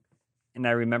beginning, and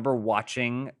I remember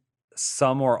watching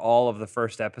some or all of the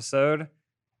first episode,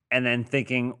 and then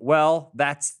thinking, well,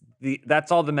 that's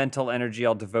all the mental energy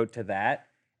I'll devote to that.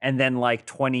 And then, like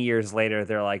 20 years later,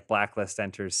 they're like, Blacklist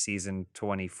enters season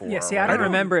 24. Yeah, see, or I don't whatever.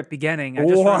 remember it beginning. I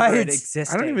just remember What? it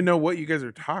existing. I don't even know what you guys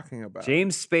are talking about.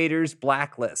 James Spader's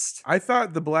Blacklist. I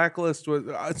thought the Blacklist was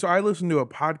so I listened to a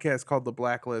podcast called The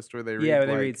Blacklist where they read Yeah, where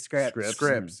they like, read scripts.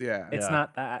 scripts, yeah. It's Yeah.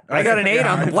 not that. I got an 8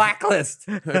 on the Blacklist.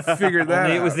 I figured that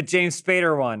Only it was out. the James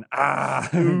Spader one. Ah.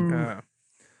 Yeah.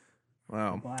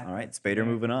 Wow. All right, Spader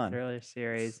moving on. Thriller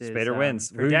series is, Spader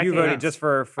wins. for Who you voted decades. just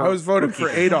for? I was voting for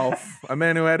Adolf, a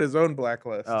man who had his own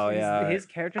blacklist. Oh yeah. His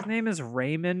character's name is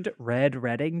Raymond Red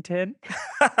Reddington.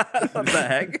 What the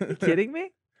heck? You kidding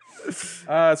me?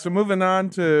 So moving on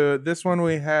to this one,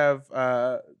 we have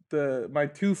my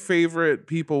 2 favorite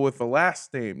people with the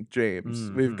last name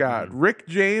James. We've got Rick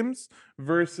James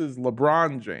versus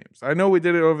LeBron James. I know we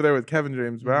did it over there with Kevin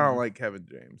James, but I don't like Kevin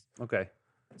James. Okay.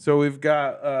 So we've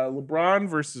got LeBron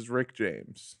versus Rick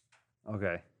James.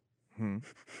 Okay. Hmm.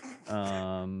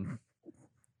 I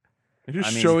They're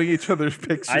just mean, showing each other's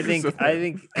pictures. I think of I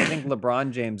them. think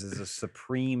LeBron James is a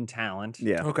supreme talent.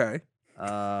 Yeah. Okay.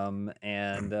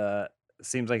 And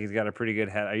seems like he's got a pretty good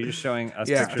head. Are you just showing us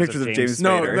Yeah. pictures of James?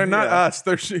 No, Spader. they're not Yeah. us.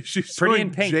 They're she's Pretty showing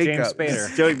in pink, Jacob. James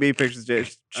Spader. Showing me pictures of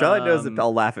James. Charlotte knows that Um,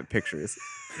 I'll laugh at pictures.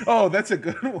 Oh, that's a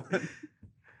good one.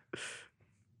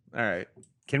 All right.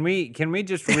 Can we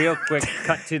just real quick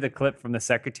cut to the clip from the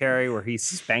secretary where he's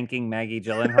spanking Maggie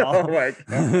Gyllenhaal? Oh my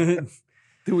god.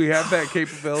 Do we have that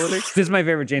capability? This is my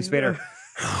favorite James Spader.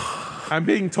 I'm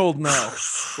being told no.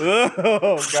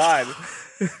 Oh God.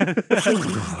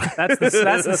 That's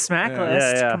the smack Yeah.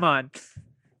 list. Yeah, yeah. Come on.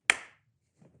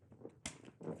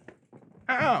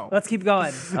 Ow. Let's keep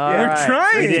going. All We're right,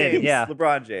 trying. We did, James, yeah.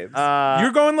 LeBron James.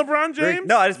 You're going LeBron James? Rick,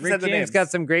 no, I just Rick said the James names. got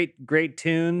some great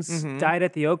tunes. Mhm. Died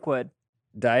at the Oakwood.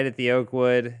 Died at the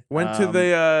Oakwood. Went to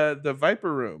the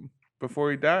Viper Room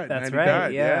before he died. That's and he right,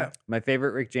 died, yeah. My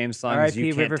favorite Rick James song is "You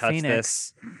R.I.P. Can't River Touch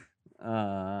Phoenix.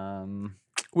 This."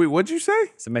 Wait, what'd you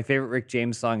say? So my favorite Rick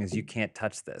James song is "You Can't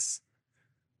Touch This."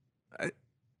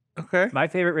 Okay. My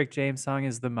favorite Rick James song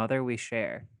is "The Mother We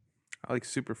Share." I like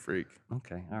Super Freak.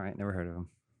 Okay, all right, never heard of him.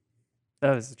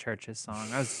 That was the church's song.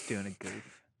 I was just doing a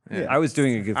goof. Yeah. I was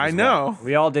doing a goof. I as well. know.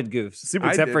 We all did goofs, I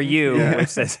except for didn't. you, Yeah. which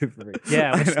says Super Freak.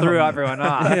 Yeah, which threw everyone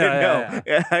off. Yeah, I yeah, know.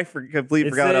 Yeah, I completely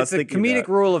forgot what I was It's a thinking comedic about.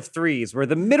 rule of 3s, where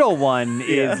the middle one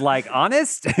Yeah. is like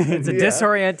honest. It's a Yeah.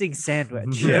 disorienting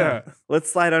sandwich. Yeah.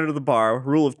 Let's slide under the bar.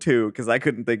 Rule of 2, because I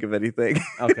couldn't think of anything.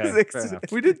 Okay, fair enough.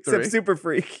 We did Except 3. Super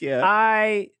Freak. Yeah.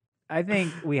 I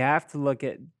think we have to look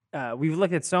at we've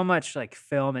looked at so much like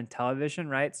film and television,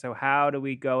 right? So how do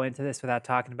we go into this without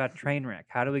talking about Trainwreck?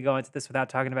 How do we go into this without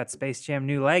talking about Space Jam: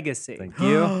 New Legacy? Thank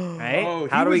you. Right? Oh,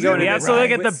 How he do we was go in we into it, have this? to look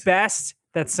right? at the best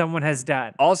that someone has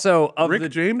done. Also, of Rick the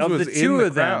James of was the in two the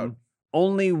of them, crowd.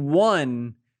 only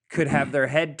one could have their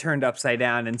head turned upside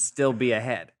down and still be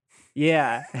ahead.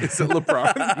 Yeah. Is it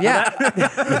LeBron? Yeah.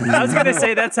 I was gonna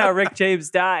say that's how Rick James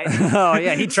died. Oh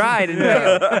yeah, he tried and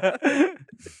failed.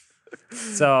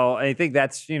 So I think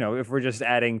that's if we're just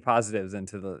adding positives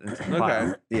into the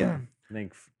pile, Yeah.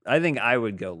 I think I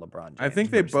would go LeBron James. I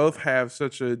think they personally. both have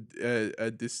such a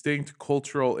distinct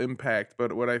cultural impact,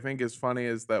 but what I think is funny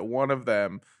is that one of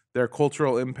them, their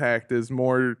cultural impact is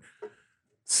more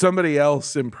somebody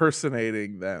else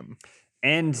impersonating them.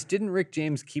 And didn't Rick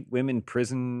James keep women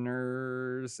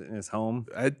prisoners in his home?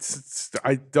 I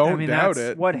don't doubt that's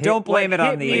it. What Don't blame what it on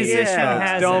hit the musician 80s, folks.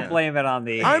 hasn't? Don't blame it on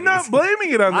the 80s. I'm not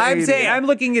blaming it on the I'm 80s. saying I'm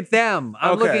looking at them.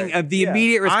 I'm Okay. looking at the Yeah.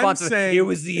 immediate response. I'm of, saying- it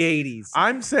was the 80s.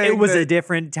 I'm saying It was that a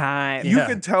different time. you Yeah.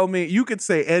 could tell me, you could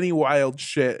say any wild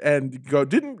shit and go,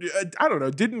 didn't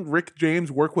Rick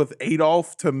James work with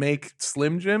Adolf to make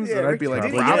Slim Jims? and I'd be like,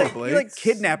 Didn't probably. He like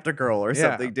kidnapped a girl or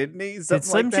Yeah. something, didn't he? Did Something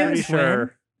Slim like that. Jims win?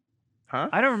 Huh?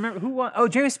 I don't remember who won. Oh,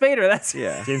 James Spader. That's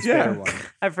Yeah. James Yeah. Spader won.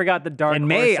 I forgot the dark. And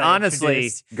May horse I honestly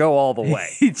introduced. go all the way.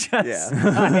 He just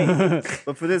Yeah.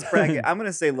 But for this bracket, I'm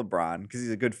gonna say LeBron because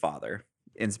he's a good father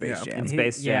in Space Yeah. Jam. In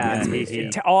Space Jam. Yeah, In he- Space he-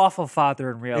 Jam. awful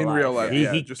father in real In life. real life, He-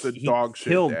 yeah, just a he dog shit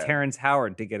killed dad. Terrence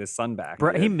Howard to get his son back.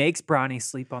 He makes Bronny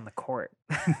sleep on the court.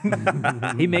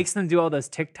 He makes them do all those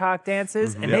TikTok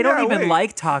dances, and they don't Yeah, even wait.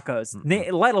 like tacos,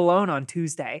 let alone on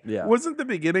Tuesday. Yeah. Wasn't the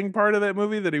beginning part of that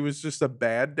movie that he was just a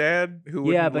bad dad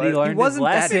who Yeah, wouldn't but he let- learned his wasn't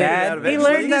that lesson. bad. He He learned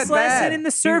wasn't his that lesson bad. in the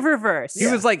serververse. He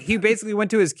was like, he basically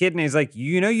went to his kid and he's like,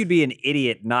 you'd be an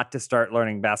idiot not to start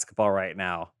learning basketball right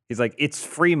now. He's like, it's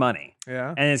free money.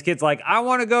 Yeah. And his kid's like, I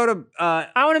want to go to I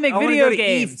want to make I wanna video go to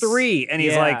games. E3. And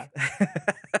he's Yeah. like,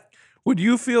 Would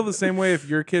you feel the same way if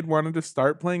your kid wanted to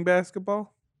start playing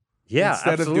basketball yeah,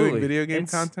 instead absolutely. of doing video game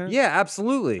It's- content? Yeah,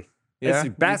 absolutely. Yeah?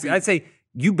 I'd say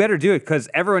you better do it because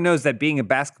everyone knows that being a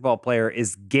basketball player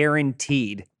is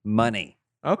guaranteed money.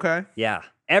 Okay. Yeah.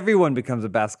 Everyone becomes a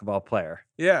basketball player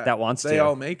Yeah. that wants They to.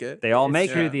 all make it. They all It's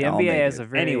make true. it. The They all NBA make has it. a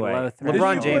very Anyway, low Didn't threshold.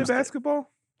 LeBron you James play did.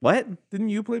 basketball? What? Didn't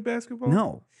you play basketball?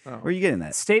 No. Oh. Where are you getting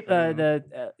that? The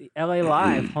LA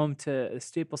Live, home to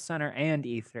Staples Center and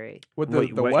E3. What the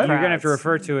Wait, the what? what? You're going to have to Crowds.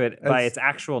 refer to it by As- its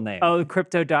actual name. Oh,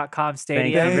 Crypto.com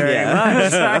Stadium. you very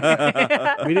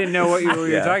much. We didn't know what you were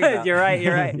Yeah. talking about. You're right.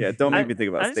 You're right. Yeah, don't make me think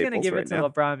about I'm just gonna Staples give right it to now.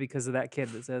 LeBron because of that kid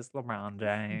that says LeBron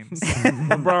James.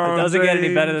 LeBron It doesn't get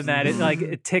any better James. than that. It like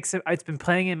it ticks. It's been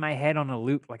playing in my head on a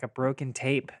loop like a broken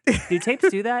tape. Do tapes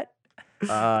do that?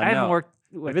 I haven't no. worked.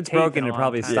 With If it's tape in broken, a it long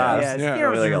probably time. stops. Yeah, Yeah. it's-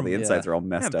 Or like all the Yeah. insides are all yeah,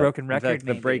 messed up. broken In record. fact, the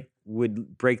maybe. break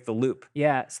would break the loop.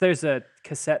 Yeah, so there's a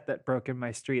cassette that broke in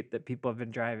my street that people have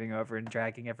been driving over and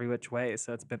dragging every which way,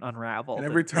 so it's been unraveled. And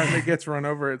every time it gets run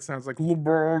over, it sounds like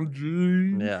LeBron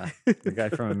James. Yeah. The guy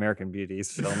from American Beauty is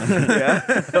filming.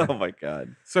 Yeah. Oh my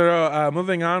god. So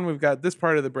moving on, we've got this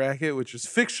part of the bracket, which is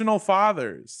fictional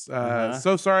fathers.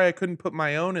 So sorry I couldn't put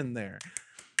my own in there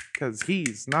because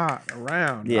he's not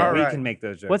around. Yeah. All We right. can make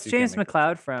those jokes. What's You can't James make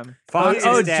McLeod from?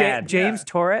 Fox's dad. James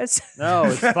Torres. those. No,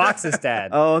 it's Fox's dad.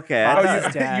 Oh, okay. I Oh, thought-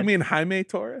 Fox's dad. you mean Jaime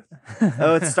Torres?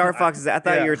 oh, it's Star Fox's. I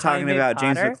thought Yeah. you were talking Jaime about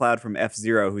James Potter? McLeod from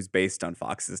F-Zero, who's based on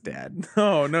Fox's dad.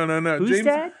 No. Who's James,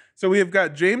 dad? So we have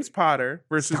got James Potter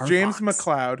versus Star James Fox.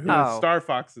 McLeod, who is Oh. Star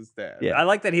Fox's dad. Yeah. I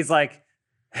like that he's like,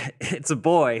 it's a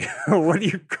boy. What do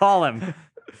you call him?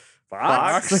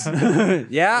 Fox? yeah?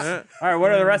 Yeah. All right,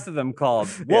 what are the rest of them called?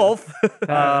 Wolf.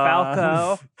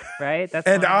 Falco, right? That's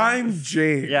And one of them. I'm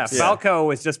James. Yeah, Falco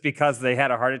was just because they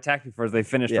had a heart attack before they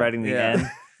finished Yeah. writing the Yeah.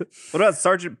 end. What about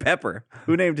Sergeant Pepper?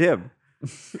 Who named him?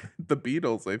 the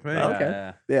Beatles, I think.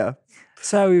 Okay. Yeah.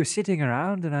 So we were sitting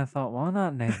around, and I thought, why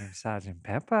not name him Sergeant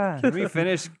Pepper? Can we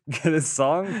finish this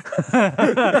song?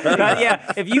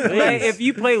 Yeah, if Please.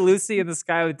 you play Lucy in the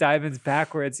Sky with Diamonds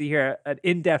backwards, you hear an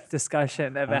in-depth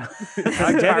discussion about.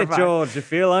 I get it, George. You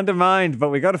feel undermined, but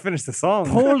we got to finish the song.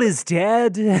 Paul is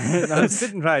dead. I'm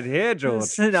sitting right here,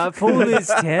 George. Paul is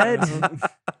dead.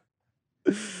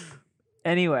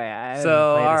 Anyway, I haven't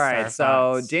So, played a all Star right. So,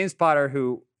 Fox. James Potter,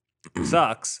 who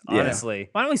sucks, Yeah. honestly.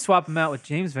 Why don't we swap him out with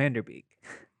James Vanderbeek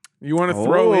You want to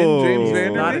throw in James Oh.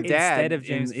 Vanderbeek? Not a dad. instead of and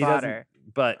James he doesn't- Potter?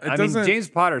 But, It I mean, doesn't- James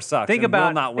Potter sucks. Think and will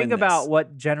about not win think about this.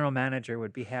 what general manager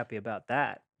would be happy about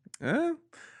that. Eh?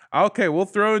 Okay, we'll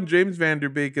throw in James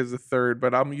Vanderbeek as a third,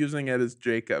 but I'm using it as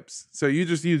Jacobs. So you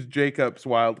just use Jacobs'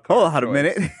 wild card. Hold on a choice.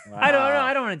 minute. I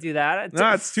don't want to do that.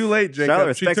 No, it's too late, Charlotte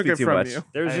Jacob. She respects took me it too from much. you.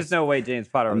 There's I just no way James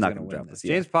Potter I'm was not going to gonna win drop this. this,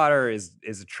 yeah. James Potter is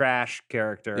a trash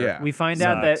character. Yeah. We find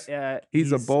out Sucks. that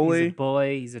He's a bully. He's a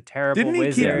bully. He's a terrible Didn't he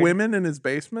wizard. keep women in his I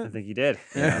basement? think he did.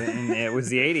 And it was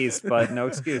the 80s, but no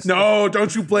excuse. No,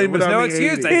 don't you blame There was it on no the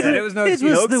excuse. 80s. I said it was no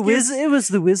excuse. It was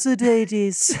the wizard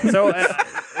 80s. So,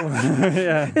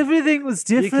 yeah. Everything was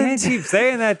You different. can't keep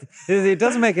saying that. It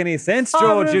doesn't make any sense,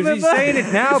 George. You're remember- saying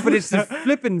it now, but it's the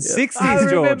flipping 60s, I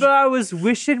George. remember I was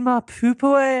wishing my poop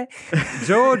away.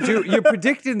 George, you're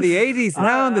predicting the 80s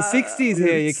now and the 60s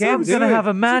here. You can't I'm do gonna it. have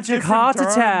a magic heart time.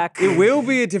 attack. It will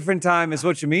be a different time, is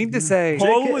what you mean to say.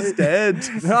 Paul was dead.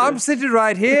 No, I'm sitting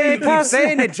right here. You keep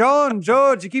saying it, John,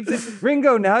 George. You keep saying,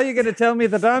 Ringo, now you're going to tell me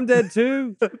that I'm dead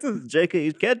too. JK,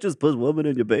 you can't just put women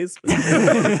in your basement.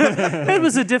 It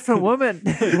was a different woman.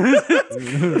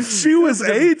 She was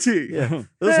 80.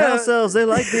 Those house elves, they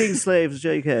like being slaves,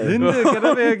 JK. Linda, get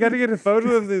up here. I gotta get a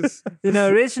photo of this. You know,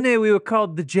 originally we were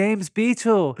called the James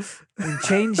Beetle and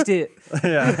changed it.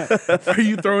 Yeah. Are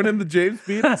you throwing in the James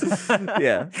Beatles?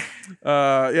 Yeah.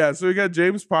 Yeah, so we got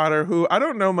James Potter, who I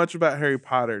don't know much about Harry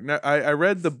Potter. No, I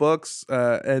read the books,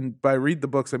 and by read the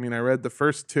books, I mean I read the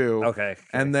first two. Okay.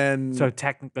 And then, So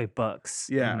technically books.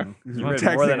 yeah. You read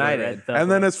more than I did. And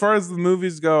then as far as the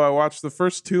movies go, I watched the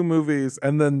first two movies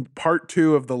and then part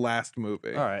 2 of the last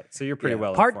movie. All right. So you're pretty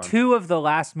well Part informed. 2 of the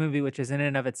last movie, which is in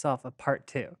and of itself a part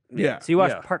 2. Yeah. So you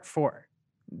watched Yeah. part 4.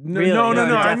 No, Really? no, no,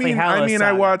 No, no. I Deathly mean, Hallows I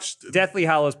Saga. watched. Deathly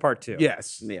Hallows Part 2.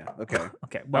 Yes. Yeah. Okay.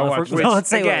 Okay. Well, watched- well, let's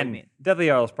say again, what I mean. Deathly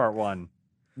Hallows Part 1.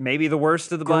 Maybe the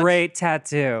worst of the bunch. Great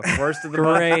tattoo. Worst of the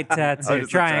bunch. Great tattoo. Oh, just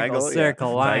a triangle, triangle? Yeah.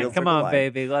 circle, line. Triangle, Come circle, on, line.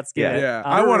 baby. Let's get Yeah. it. Yeah, For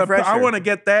a I refresher. want to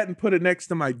get that and put it next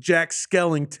to my Jack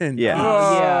Skellington. Yeah.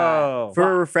 Whoa. For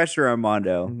a refresher,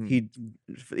 Armando, Mhm. he,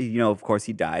 you know, of course,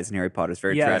 he dies in Harry Potter. It's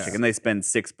very Yes. tragic, and they spend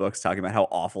 6 books talking about how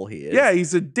awful he is. Yeah,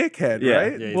 he's a dickhead, Yeah.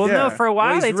 right? Yeah, Well, yeah. no, for a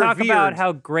while Well, they he's talk about revered.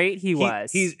 how great he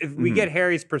was. He's if we get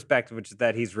Harry's perspective, which is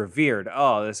that he's revered.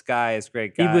 Oh, this guy is a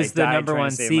great He guy. was the died number trying one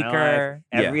to save my life.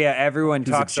 seeker. Everyone He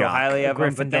was a talks so jock. highly of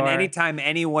him, but then Gryffindor. anytime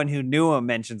anyone who knew him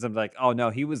mentions him, like, oh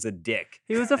no, he was a dick.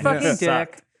 He was a fucking Yeah. dick.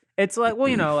 Sucked. It's like,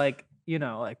 well, like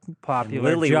popular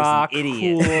Lily was an jock,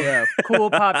 idiot. cool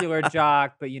popular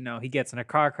jock, but he gets in a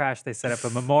car crash. They set up a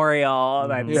memorial on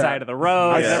the Yeah. side of the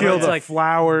road. I and Yeah. steal everyone's the like,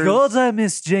 flowers. God, I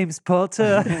miss James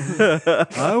Potter.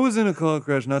 I was in a car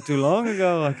crash not too long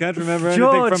ago. I can't remember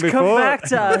George, come back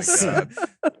to us.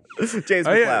 James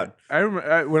Oh, McLeod. I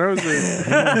remember when I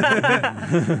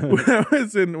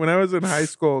was when I was in high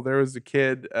school, there was a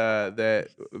kid that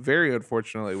very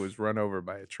unfortunately was run over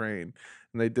by a train,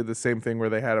 and they did the same thing where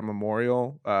they had a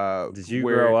memorial. Did you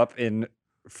where- grow up in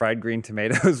fried green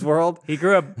tomatoes world? He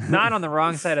grew up not on the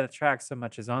wrong side of the tracks so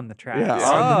much as on the tracks. Yeah, Yeah.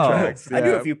 on the Oh. tracks. I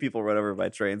knew yeah. a few people run over by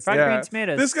trains. Fried Yeah. green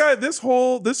tomatoes. This guy, this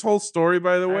whole story,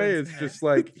 by the way, is just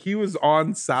like he was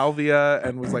on salvia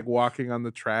and was like walking on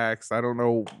the tracks. I don't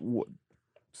know.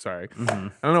 Sorry,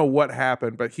 I don't know what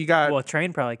happened, but he got. Well, a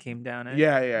train probably came down.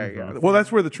 Yeah. Well,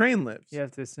 that's where the train lives. You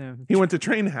have to assume. He went to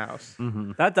Train House.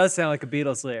 That does sound like a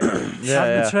Beatles lyric. Yeah, And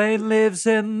yeah. the train lives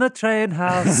in the train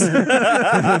house.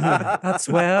 That's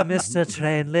where Mr.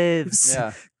 Train lives.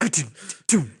 Yeah.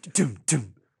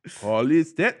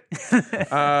 Police dead.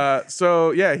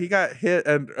 So yeah, he got hit,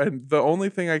 and the only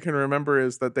thing I can remember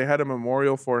is that they had a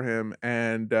memorial for him,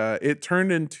 and it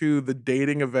turned into the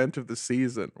dating event of the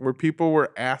season, where people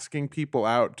were asking people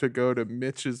out to go to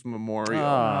Mitch's memorial.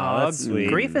 Oh, that's sweet.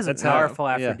 Grief is That's a how- powerful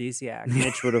yeah. aphrodisiac.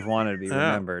 Mitch would have wanted to be Yeah.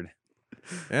 remembered.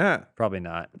 Yeah, Probably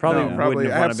not. Probably, No, probably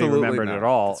wouldn't have wanted to be absolutely remembered not. at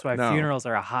all. That's why No. funerals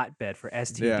are a hotbed for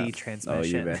STD Yeah. Oh, you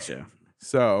transmission. betcha.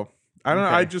 so I don't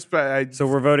know. I So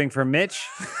we're voting for Mitch.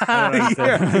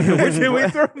 yeah. Can we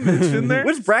throw Mitch in there?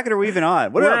 Which bracket are we even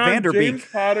on? What We're about on James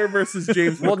Vanderbeek? Potter versus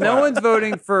James. Well, no McLeod. one's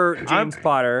voting for James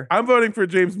Potter. I'm voting for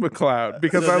James McLeod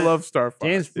because I love Starfire.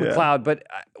 James McLeod, but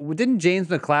didn't James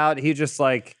McLeod? He just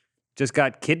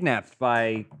got kidnapped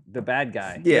by the bad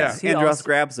guy. Yeah, He Andros also-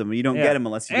 grabs him. You don't Yeah. get him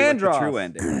unless you do like the Andros. true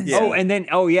ending. Oh, and then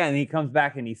and he comes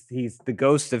back and he's the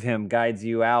ghost of him guides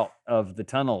you out of the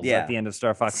tunnels Yeah. at the end of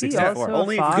Star Fox Is he 64. also-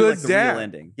 only if you Fox? do like Good the dad. real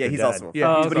ending. Yeah, Good he's dad. also.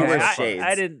 Yeah, Oh, he's but he okay. wears I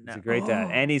shades. didn't know. He's a great dad,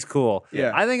 and he's cool.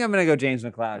 Yeah. I think I'm gonna go James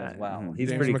McLeod as well. He's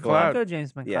James pretty McLeod. cool. I'll go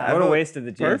James McLeod. Yeah, What a waste of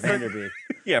the James Perfect. Vanderbeek.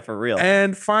 Yeah, for real.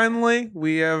 And finally,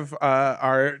 we have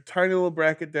our tiny little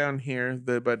bracket down here.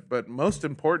 But most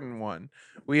important one,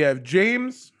 we have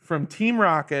James from Team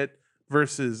Rocket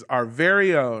versus our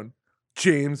very own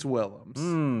James Willems. Oh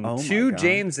my Two God.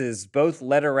 Jameses, both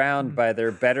led around by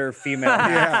their better female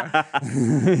half.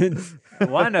 Yeah,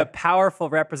 One, a powerful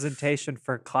representation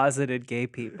for closeted gay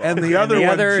people. and the other the one,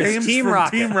 other is James Team from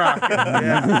Rocket. Team Rocket.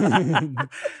 Yeah.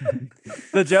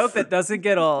 The joke that doesn't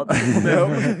get old.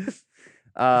 Nope.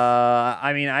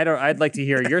 I mean, I'd like to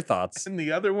hear your thoughts. And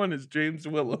the other one is James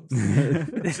Willems.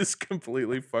 Just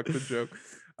completely fucked the joke.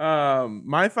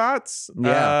 My thoughts.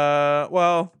 Yeah.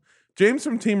 Well, James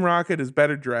from Team Rocket is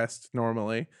better dressed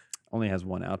normally. Only has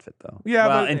one outfit though. Yeah,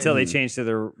 well, but- until they change to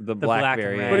the black black and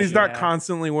variant. red. But he's not Yeah.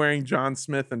 constantly wearing John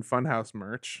Smith and Funhouse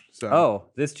merch. So Oh,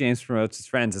 this James promotes his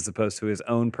friends as opposed to his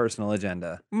own personal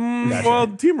agenda. Well,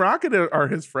 Team Rocket are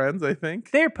his friends, I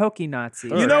think. They're pokey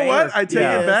Nazis. You know right? what? I take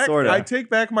Yeah, it back. sorta. I take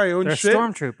back my own They're shit.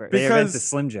 stormtroopers. They invent Because- the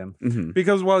Slim Jim. Mhm.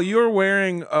 Because while you're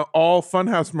wearing all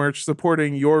Funhouse merch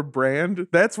supporting your brand,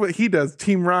 that's what he does.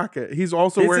 Team Rocket. He's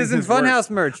also This wearing isn't his work. Funhouse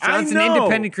merch. I John's an know.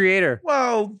 independent creator.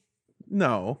 Well,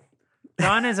 no.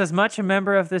 John is as much a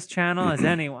member of this channel as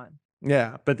anyone.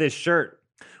 Yeah. But this shirt,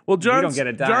 Well, don't get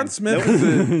a dime. John Smith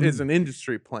is an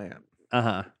industry plant.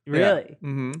 Uh-huh. Really?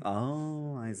 Mm-hmm.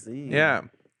 Oh, I see. Yeah.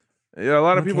 Yeah, a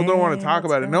lot of people don't want Okay, to talk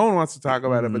let's about it. go. No one wants to talk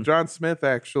about it, but Mhm. John Smith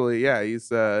actually, yeah,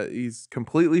 he's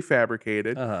completely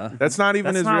fabricated. Uh-huh. That's not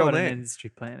even That's his not real what an name. industry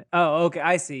planet. Oh, okay.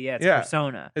 I see. Yeah, it's Yeah. a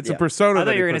persona. It's Yeah. a persona. I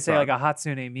that thought you were he gonna puts say on. like a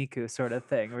Hatsune Miku sort of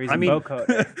thing, where he's I a mean-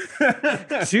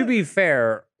 vocoder. To be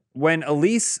fair, when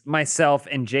Elise, myself,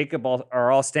 and Jacob are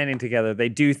all standing together, they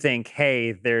do think,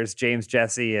 hey, there's James,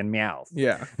 Jesse, and Meowth.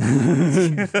 Yeah.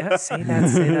 Yeah, say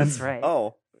that's right.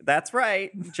 Oh, that's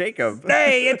right, Jacob.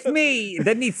 Hey, it's me.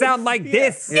 Doesn't he sound like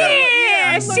this?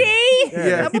 Yeah. see?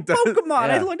 Yeah, I'm he a does. Pokemon.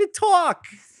 I Yeah. learned to talk.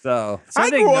 So, I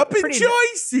Something grew no- up in pretty-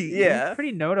 Joycey. Yeah.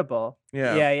 Pretty notable.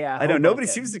 Yeah. Yeah. I know. Nobody Hoboken.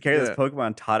 seems to care Yeah. this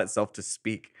Pokemon taught itself to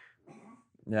speak.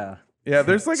 yeah. Yeah,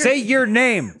 there's like Say your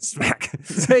name. Smack.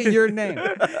 Say your name.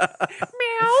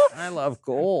 Meow. I love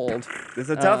gold. This is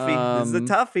a toughie. This is a Um,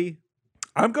 toughie.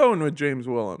 I'm going with James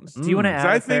Willems. Do you want to 'Cause add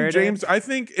I a think third? James. I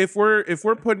think if we're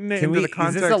putting it Can into we? the Is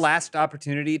context, this the last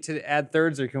opportunity to add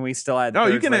thirds, or can we still add? No,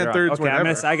 you thirds can add later on? thirds Okay,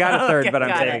 whenever. I got a third, Okay, but I'm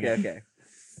got it. taking it. Okay.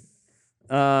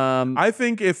 I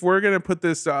think if we're gonna put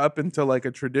this up into like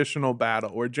a traditional battle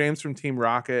where James from Team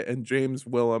Rocket and James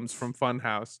Willems from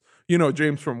Funhouse,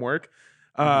 James from work,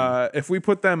 if we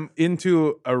put them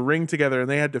into a ring together and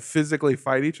they had to physically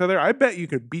fight each other, I bet you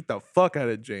could beat the fuck out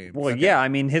of James. Well, yeah. I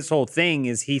mean, his whole thing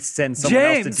is he sends someone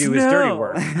else James, to do his dirty no.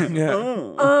 work. Yeah.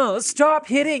 Oh, stop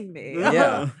hitting me.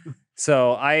 Yeah.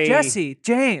 So Jesse,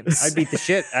 James. I'd beat the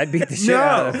shit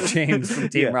out of James from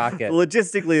Team Yeah. Rocket.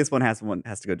 Logistically, this one has to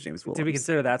go to James Williams. Did we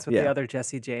consider that's what Yeah. the other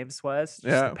Jesse James was? Just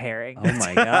Yeah. a pairing. Oh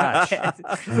my gosh.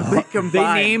 They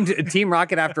combined. named Team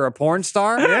Rocket after a porn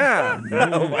star? Yeah.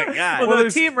 Oh my god. Well, Well, no,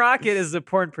 there's- Team Rocket is a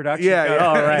porn production. Yeah, company.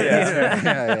 yeah. Oh, right.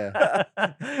 Yeah.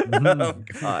 Yeah. Oh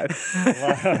god.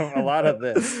 A lot of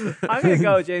this. I'm gonna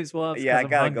go with James Williams. Yeah, I 'cause I'm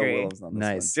gotta go hungry. Williams on this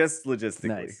Nice. one. Just logistically.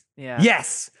 Nice. Yeah.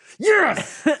 Yes.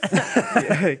 Yes.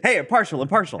 Hey, impartial.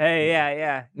 Hey,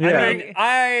 yeah. Yeah. I mean,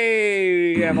 I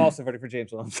am also voting for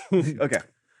James Williams. Okay.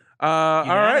 All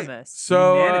right. Unanimous.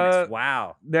 So Unanimous.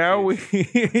 Wow. now we,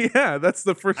 that's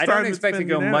the first I time don't it's expect to been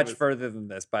go much unanimous. further than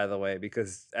this, by the way,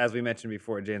 because as we mentioned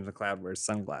before, James McLeod wears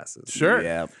sunglasses. Sure.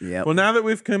 Yep. Well, now that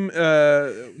we've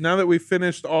now that we've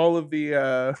finished all of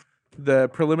the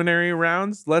preliminary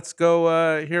rounds, let's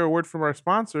go hear a word from our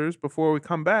sponsors before we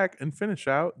come back and finish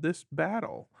out this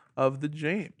battle of the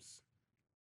James.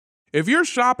 If you're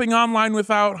shopping online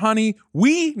without Honey,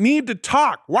 we need to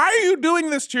talk. Why are you doing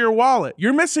this to your wallet?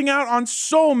 You're missing out on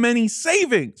so many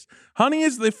savings. Honey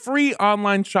is the free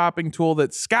online shopping tool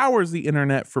that scours the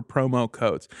internet for promo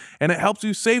codes, and it helps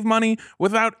you save money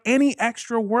without any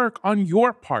extra work on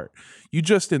your part. You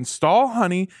just install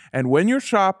Honey, and when you're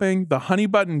shopping, the Honey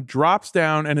button drops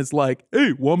down and is like,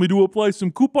 hey, want me to apply some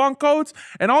coupon codes?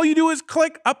 And all you do is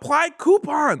click apply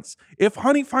coupons. If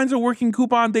Honey finds a working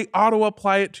coupon, they auto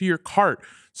apply it to your cart.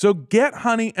 So get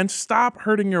Honey and stop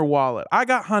hurting your wallet. I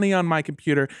got Honey on my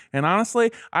computer, and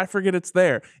honestly, I forget it's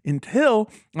there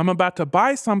until I'm about to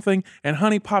buy something and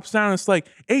Honey pops down and it's like,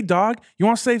 hey dog, you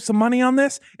want to save some money on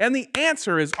this? And the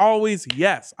answer is always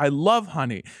yes. I love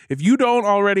Honey. If you don't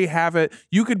already have it,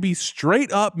 you could be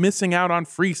straight up missing out on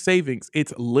free savings.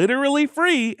 It's literally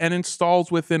free and installs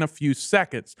within a few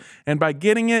seconds. And by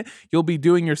getting it, you'll be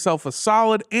doing yourself a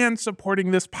solid and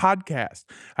supporting this podcast.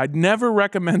 I'd never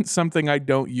recommend something I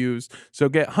don't use. So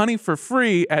get Honey for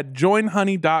free at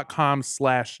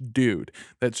joinhoney.com/dude.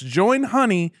 That's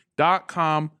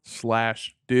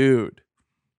joinhoney.com/dude.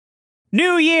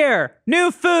 New year,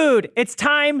 new food. It's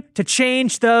time to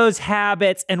change those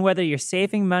habits. And whether you're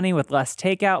saving money with less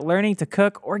takeout, learning to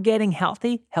cook, or getting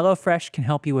healthy, HelloFresh can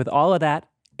help you with all of that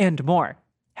and more.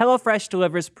 HelloFresh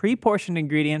delivers pre-portioned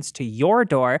ingredients to your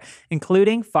door,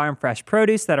 including farm fresh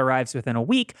produce that arrives within a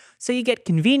week, so you get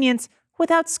convenience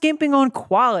without skimping on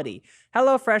quality.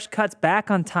 HelloFresh cuts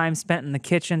back on time spent in the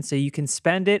kitchen so you can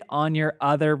spend it on your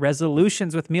other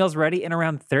resolutions with meals ready in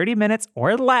around 30 minutes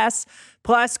or less,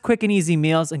 plus quick and easy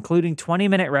meals, including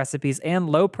 20-minute recipes and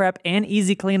low prep and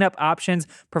easy cleanup options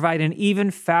provide an even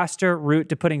faster route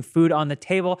to putting food on the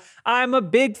table. I'm a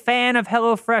big fan of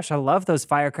HelloFresh. I love those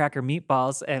firecracker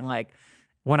meatballs, and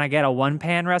when I get a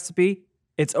one-pan recipe,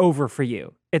 it's over for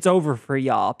you. It's over for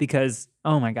y'all because,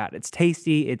 oh my God, it's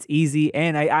tasty, it's easy,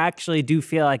 and I actually do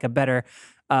feel like a better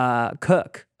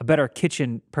cook, a better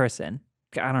kitchen person.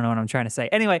 I don't know what I'm trying to say.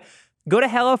 Anyway, go to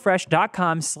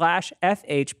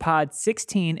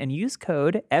HelloFresh.com/FHPod16 and use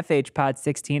code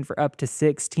FHPod16 for up to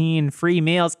 16 free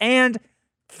meals and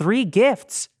 3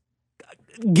 gifts.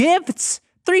 Gifts!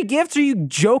 3 gifts? Are you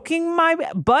joking my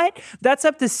butt? That's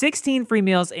up to 16 free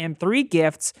meals and 3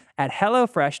 gifts at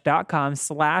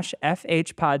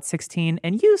HelloFresh.com/FHPod16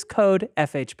 and use code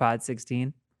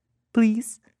FHPod16.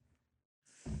 Please.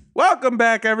 Welcome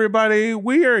back, everybody.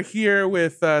 We are here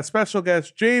with special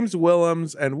guest James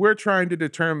Willems, and we're trying to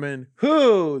determine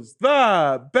who's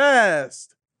the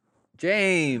best.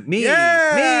 James, me.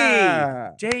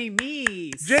 Yeah!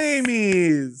 Jamie's.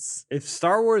 If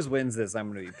Star Wars wins this,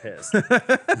 I'm going to be pissed.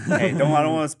 Hey, I don't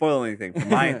want to spoil anything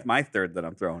for my third that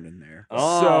I'm throwing in there.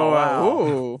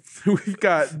 So we've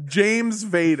got James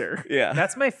Vader. Yeah.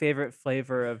 That's my favorite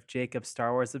flavor of Jacob's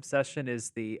Star Wars obsession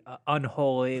is the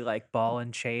unholy like ball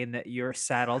and chain that you're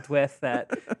saddled with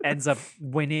that ends up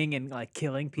winning and like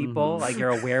killing people. Like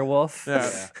you're a werewolf.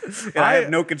 Yeah. And I have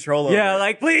no control over Yeah, it.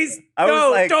 like please, I was no,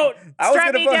 like- don't I was strap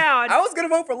gonna me vote, down. I was going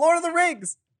to vote for Lord of the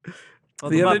Rings. Well,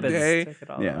 The other Muppets day- took it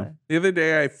all Yeah. away. The other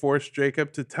day, I forced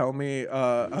Jacob to tell me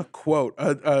a quote,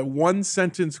 a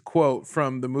one-sentence quote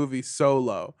from the movie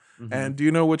Solo. And do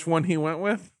you know which one he went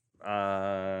with?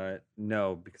 No,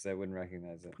 because I wouldn't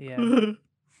recognize it. Yeah.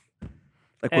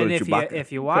 Like And what, if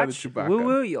Chewbacca? you Quoted watch Chewbacca. Woo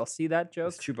Woo, you'll see that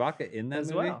joke Is Chewbacca in that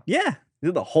as movie? well. Yeah.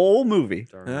 The whole movie.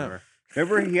 Don't remember.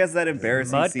 Remember he has that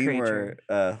embarrassing Mud scene creature.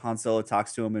 where Han Solo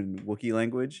talks to him in Wookiee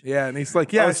language? Yeah, and he's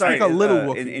like, "Yeah, Oh, I speak a little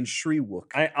Wookiee." in Shri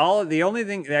Wook. The only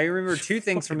thing I remember 2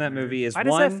 things from that movie is Why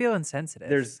does one. that feel insensitive?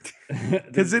 There's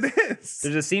Because it is.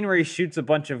 There's a scene where he shoots a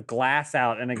bunch of glass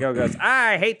out, and a girl goes,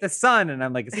 "I hate the sun," and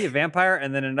I'm like, "Is he a vampire?"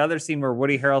 And then another scene where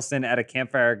Woody Harrelson at a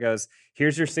campfire goes,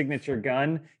 "Here's your signature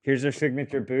gun. Here's your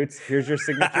signature boots. Here's your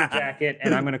signature jacket,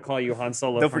 and I'm gonna call you Han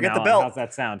Solo Don't from forget now the on. belt." How's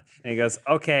that sound?" And he goes,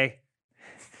 "Okay."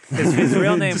 his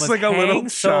real name Just was like a little Hang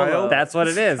Solo. child. That's what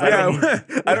it is. Yeah,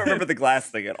 I don't remember the glass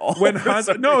thing at all. when For Han,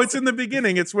 some no, reason. it's in the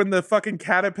beginning. It's when the fucking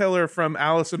caterpillar from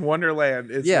Alice in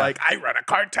Wonderland is Yeah. like, "I run a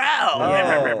cartel."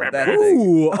 Oh, that thing.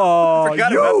 Ooh,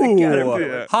 Forgot about the caterpillar.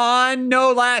 Yeah. Han,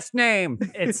 no last name.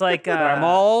 It's like I'm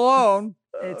all alone.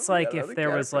 it's Oh, like yeah, if the there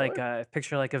was like caterpillar. a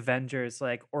picture like Avengers,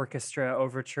 like orchestra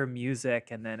overture music,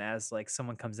 and then as like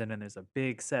someone comes in and there's a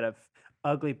big set of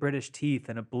ugly British teeth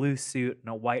and a blue suit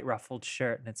and a white ruffled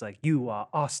shirt, and it's like, "You are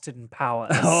Austin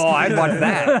Powers." Oh, I'd watch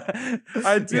that.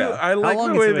 I do. Yeah. I like How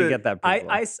long the way until we that get that?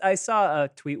 I saw a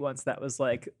tweet once that was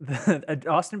like, "The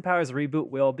Austin Powers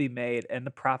reboot will be made, and the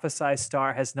prophesized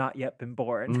star has not yet been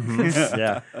born." Mhm.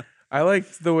 Yeah. I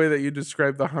liked the way that you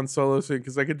described the Han Solo scene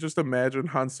because I could just imagine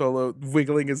Han Solo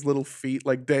wiggling his little feet,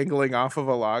 like dangling off of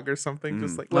a log or something,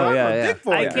 just like, Oh, "I'm yeah, a yeah. big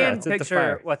boy." I Yeah, can it's at the picture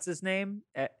fire. what's his name?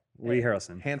 Woody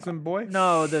Harrelson. Handsome boy.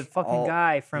 No, the fucking All-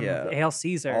 guy from yeah. Hail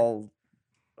Caesar. All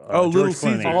Oh, Little George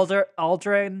Clooney. Caesar.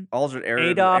 Aldrin, Aldrich,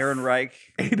 Adolf. Aaron Reich,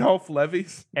 Adolf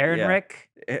Levy's. Aaron Yeah. Rick,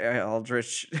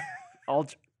 Aldrich.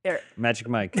 Magic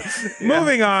Mike.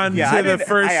 Moving on Yeah, to the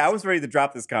first. I was ready to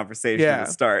drop this conversation Yeah.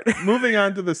 to start. Moving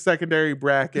on to the secondary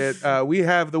bracket, we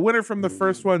have the winner from the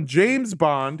first one, James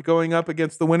Bond, going up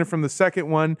against the winner from the second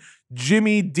one,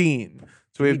 Jimmy Dean.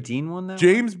 So we Jimmy have Dean won that.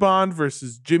 James Bond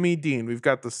versus Jimmy Dean. We've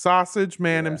got the sausage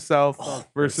man himself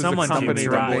versus a someone company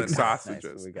Jimmy that Dean. makes Nice,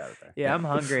 sausages. we got it there. Yeah, I'm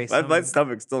hungry. My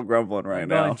stomach's still grumbling right I'm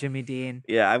now. going Jimmy Dean.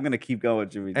 Yeah, I'm gonna keep going with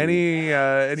Jimmy. Dean.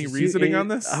 Any Just reasoning you- on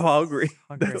this? I'm hungry.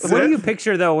 Hungry. That's What it? do you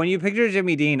picture though? When you picture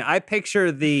Jimmy Dean, I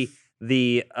picture the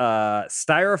yellow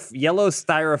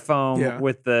styrofoam Yeah.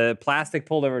 with the plastic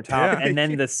pulled over top, Yeah. and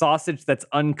then the sausage that's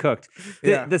uncooked.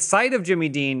 Yeah. The sight of Jimmy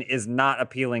Dean is not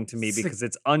appealing to me because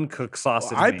it's uncooked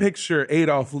sausage. I meat. picture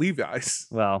Adolf Levi's.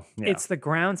 Well, yeah. It's the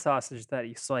ground sausage that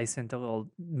you slice into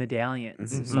little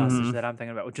medallions of Mhm. sausage Mhm. that I'm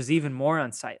thinking about, which is even more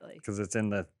unsightly. because it's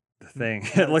in the thing.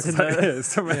 It looks in like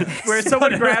the- Where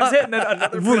someone grabs it and then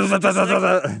another person just, like,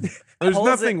 There's pulls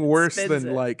it nothing and worse spins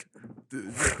than it. like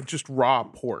just raw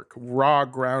pork. Raw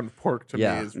ground pork to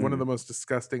Yeah. me is one of the most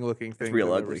disgusting looking things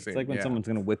real I've ever ugly. seen. It's like when Yeah. someone's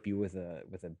gonna whip you with a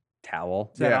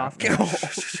towel. Is that Yeah. off?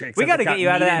 Except We got to it's got get you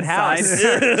out of meat that house.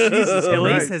 inside. Jesus,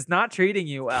 Elise Right. is not treating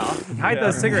you well. Hide Yeah.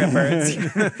 those cigarette burns.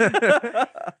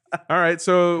 All right,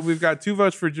 so we've got 2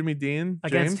 votes for Jimmy Dean.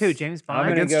 Against who? James I'm Bond?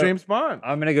 gonna Against go- James Bond.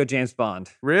 I'm gonna go James Bond.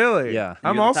 Really? Yeah.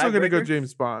 I'm You're the also going to go tiebreaker?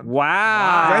 James Bond.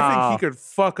 Wow. I think he could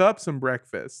fuck up some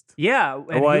breakfast. Yeah. and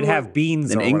Well, I'd who- have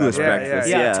beans. An or English whatever. breakfast.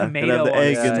 yeah. Yeah, Tomato And have the on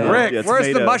egg it. and the Rick, yeah, Where's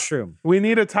the tomato. mushroom? We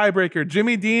need a tiebreaker.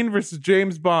 Jimmy Dean versus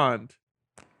James Bond.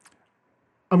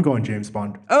 I'm going James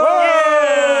Bond.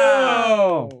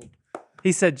 Oh!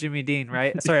 He said Jimmy Dean,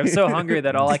 right? Sorry, I'm so hungry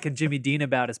that all I can Jimmy Dean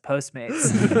about is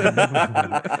Postmates.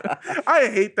 I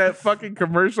hate that fucking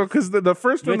commercial because the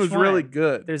first one Which was really one?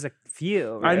 good. There's a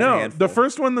few. I right? know handful. the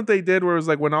first one that they did where it was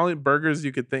like when all the burgers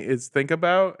you could think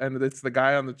about, and it's the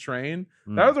guy on the train.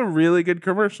 That was a really good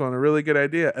commercial and a really good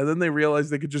idea. And then they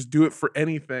realized they could just do it for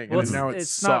anything, Well, and now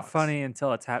it's not sucks. funny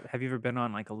until it's have you ever been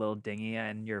on like a little dinghy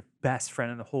and your best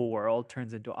friend in the whole world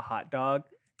turns into a hot dog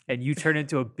and you turn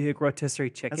into a big rotisserie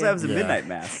chicken? That's what happens at Yeah. Midnight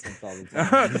Mass.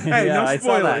 Hey, no I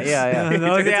saw that. spoilers. Yeah. No, He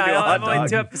turns into a hot I'm only dog.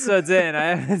 2 episodes in. I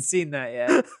haven't seen that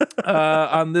yet.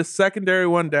 On this secondary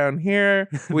one down here,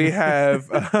 we have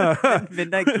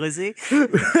Midnight Glizzy.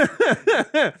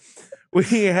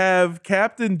 we have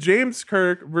Captain James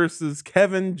Kirk versus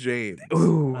Kevin James.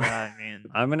 Ooh, man.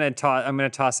 I'm gonna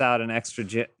toss out an extra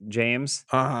James.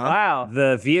 Uh-huh. Wow.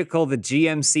 The vehicle, the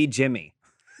GMC Jimmy.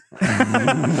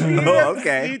 Oh,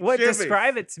 okay. What? Jimmy.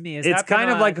 Describe it to me. Is It's that been kind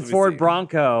of on- like a me Ford see.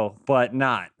 Bronco, but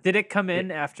not. Did it come in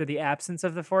after the absence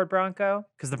of the Ford Bronco?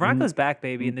 Because the Bronco's back,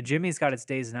 baby, and the Jimmy's got its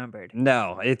days numbered.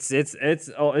 No, it's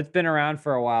been around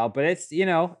for a while, but it's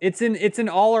an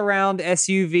all around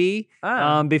SUV.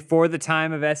 Ah. Before the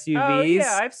time of SUVs. Oh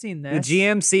yeah, I've seen the this.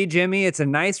 GMC Jimmy. It's a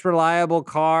nice, reliable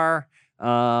car.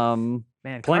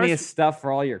 Man, Plenty cars, of stuff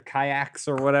for all your kayaks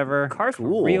or whatever. cars were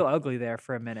Cool. real ugly there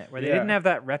for a minute, where they didn't Yeah. have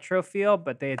that retro feel,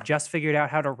 but they had just figured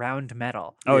out how to round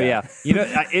metal. Oh Yeah. yeah. You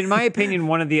know, in my opinion,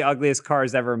 one of the ugliest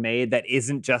cars ever made that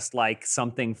isn't just like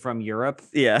something from Europe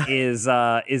Yeah. is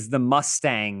the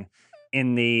Mustang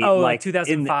in the Oh, like in the-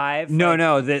 2005.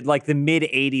 No, the mid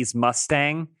 '80s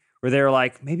Mustang, where they were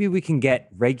like, maybe we can get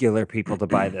regular people to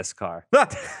buy this car.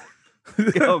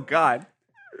 Oh God.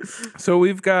 So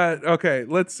we've got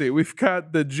let's see. We've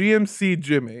got the GMC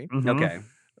Jimmy Mhm.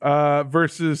 Okay.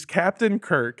 versus Captain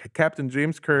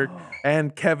James Kirk,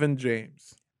 and Kevin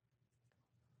James.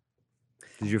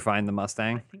 Did you find the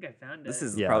Mustang? I think I found it. This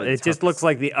is Yeah, probably the it just looks toughest.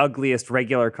 like the ugliest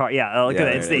regular car. Yeah, look Yeah, at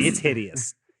it. there it is. It's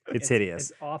hideous. It's hideous.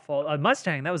 It's awful. A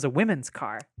Mustang. That was a women's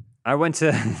car. I went to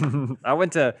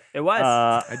It was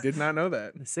I did not know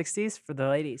that. the '60s for the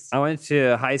ladies. I went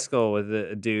to high school with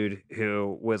a dude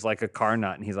who was like a car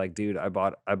nut, and he's like, "Dude, I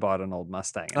bought an old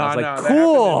Mustang." And I was like, no, that happened in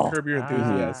 "Cool, Curb Your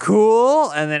Enthusiasm.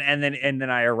 cool." And then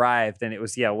I arrived, and it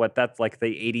was that's like the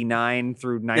 '89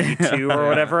 through '92 or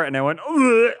whatever. And I went,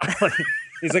 "Ugh."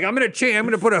 He's like, I'm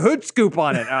gonna put a hood scoop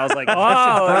on it. And I was like,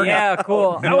 Oh yeah,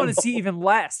 cool. I want to see even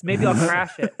less. Maybe I'll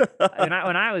crash it. When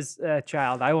I was a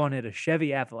child, I wanted a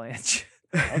Chevy Avalanche.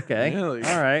 okay, Really?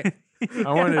 all right."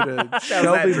 I wanted a How's Shelby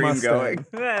that dream Mustang. going?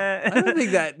 I don't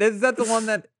think is that the one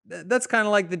that's kind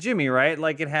of like the Jimmy, right?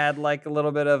 Like it had like a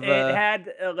little bit of. It had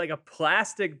like a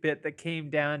plastic bit that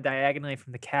came down diagonally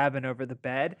from the cabin over the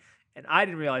bed, and I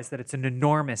didn't realize that it's an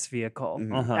enormous vehicle,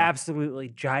 Uh-huh. absolutely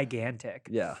gigantic.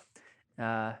 Yeah.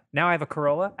 Now I have a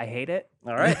Corolla. I hate it.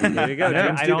 All right. There you go. Yeah,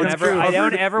 James. I don't it's ever. true. I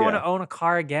don't ever want Yeah. to own a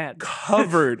car again.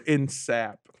 Covered in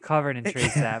sap. Covered in tree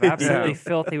sap, absolutely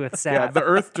filthy with sap. Yeah, the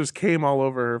earth just came all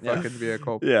over her fucking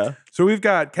vehicle. Yeah. So we've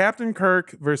got Captain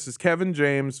Kirk versus Kevin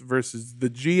James versus the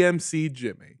GMC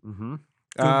Jimmy. Mhm.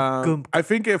 gum. I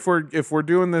think if we're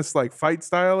doing this like fight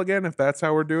style again, if that's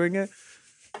how we're doing it,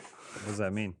 What does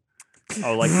that mean?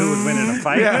 Oh, like who would win in a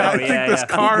fight? yeah, oh, I think this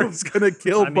car is gonna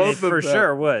kill I mean, both it of for them.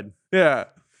 sure would. Yeah.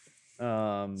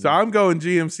 So So I'm going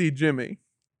GMC Jimmy.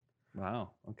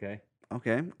 wow. Okay.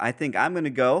 Okay. I think I'm gonna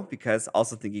go because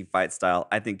also thinking fight style.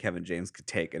 I think Kevin James could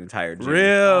take an entire gym.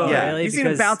 Really? Yeah. really? You seen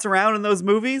him Because- bounce around in those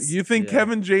movies? You think Yeah.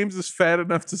 Kevin James is fat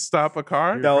enough to stop a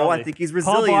car? no, I probably- think he's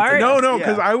Paul resilient. Blart? enough. No,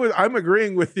 because Yeah. I'm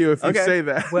agreeing with you if you Okay. say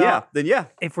that. Well, yeah. Then yeah.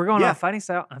 If we're going Yeah. on fighting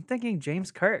style, I'm thinking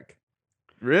James Kirk.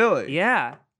 Really?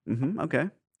 Yeah. Okay.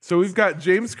 So we've got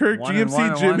James Kirk, One and GMC one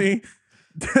and Jimmy,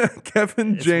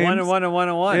 Kevin It's James. 1 and 1 and 1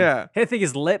 and 1. Yeah. I think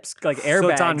his lips like airbags. So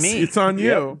it's on me. It's on Yep.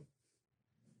 you.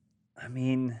 I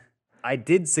mean, I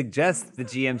did suggest the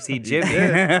GMC Jimmy.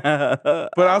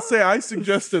 But I'll say I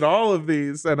suggested all of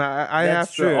these, and I have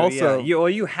That's to true, also. Yeah.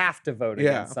 You have to vote Yeah.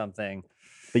 against something.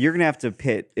 But you're gonna have to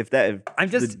pit if that. If I'm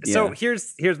just the- so yeah.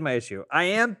 here's my issue. I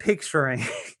am picturing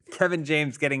Kevin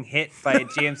James getting hit by a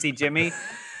GMC Jimmy,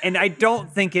 and I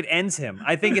don't think it ends him.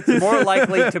 I think it's more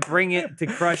likely to bring it to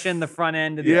crush in the front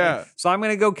end of the Yeah. So I'm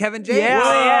gonna go Kevin James. Yeah.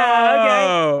 okay.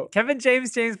 Whoa. Kevin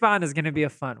James Bond is going to be a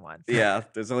fun one. Yeah.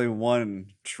 There's only one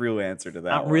true answer to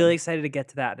that. I'm one. really excited to get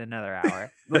to that in another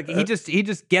hour. Like he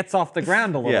just gets off the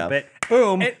ground a little Yeah. bit.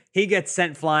 Boom. It- he gets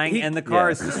sent flying, he- and the car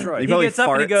yeah. is destroyed. He He probably gets up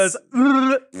and he farts.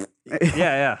 goes,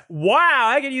 Yeah. Wow,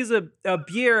 I could use a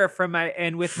beer from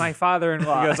with my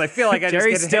father-in-law. He goes, I feel like I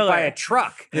Jerry just get hit by Stiller. a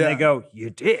truck. And Yeah. they go, you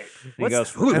did. And he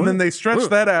goes, And then they stretch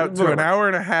that out to an hour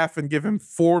and a half and give him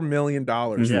 $4 million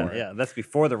for yeah, it. yeah. That's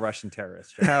before the Russian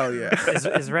terrorist. Hell yeah.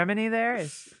 Is Remini there?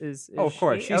 Is Oh, of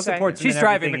course. She supports him She's in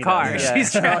driving everything the car. he does. Yeah.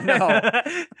 She's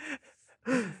driving.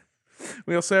 No.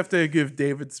 We also have to give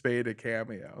David Spade a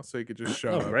cameo so he could just show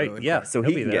Oh, up. great. Really Yeah. quick. So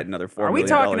He'll he be can there. get another $4 Are we million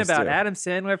talking about too. Adam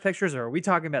Sandler pictures, or are we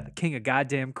talking about the King of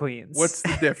Goddamn Queens? What's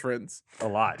the difference? A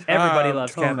lot. Everybody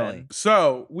loves totally. Kevin.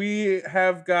 So we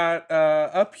have got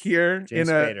up here James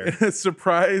in Spader. a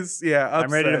surprise. Yeah, upset.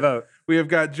 I'm ready to vote. We have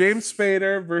got James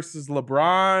Spader versus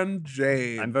LeBron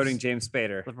James. I'm voting James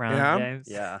Spader. LeBron Yeah? James.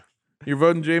 Yeah. You're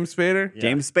voting James Spader? Yeah.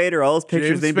 James Spader, all his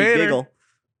pictures James made me Spader. giggle.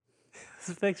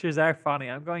 These pictures are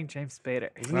funny. I'm going James Spader.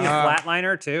 Isn't he a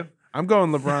flatliner too? I'm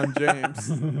going LeBron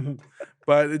James.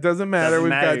 But it doesn't matter. Doesn't We've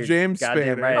matter. got James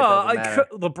Goddamn Spader. right. Oh, doesn't matter.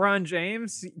 LeBron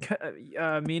James,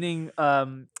 meaning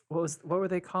what were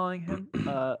they calling him?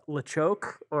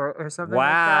 LeChoke or something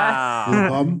Wow.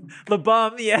 Bum. like that.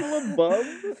 LeBum, yeah.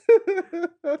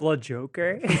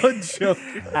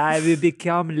 LeJoker. I will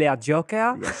become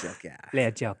LeJoker. Yes, okay.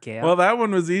 LeJoker. Well, that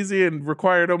one was easy and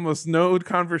required almost no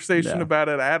conversation No. about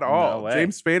it at all. way.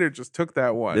 James Spader just took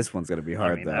that one. This one's gonna be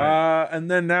hard mean, though. And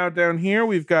then now down here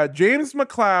we've got James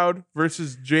McLeod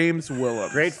versus James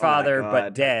Willems. Great Oh my father, but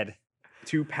God. dead.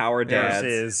 Two power dads.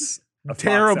 Versus a fox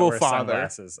Terrible that wears father.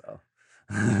 sunglasses,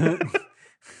 though.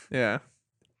 Yeah.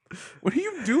 What are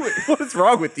you doing? What is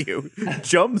wrong with you?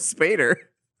 Jump Spader.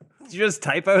 Did you just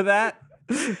typo that?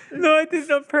 no, I did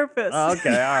it on purpose. Oh,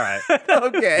 okay, all right.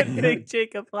 Okay. Make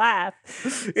Jacob laugh.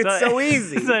 It's so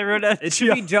easy. So I wrote out It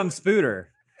should be Jump Spooter.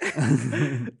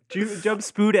 jump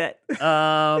Spoodette.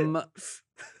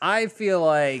 I feel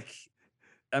like,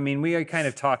 I mean, we kind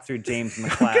of talked through James I'm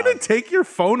gonna McLeod. take your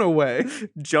phone away.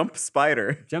 Jump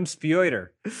Spider. Jump Spioiter.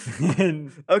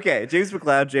 Okay, James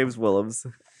McLeod, James Willems.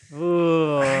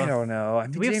 Ooh. I don't know. I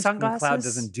mean, we have James McLeod sunglasses?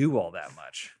 doesn't do all that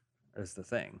much. Is the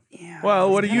thing. Yeah.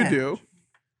 Well, what do you do?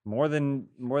 More than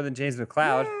James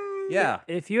McLeod. Yeah,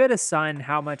 If you had a son,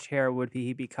 how much hair would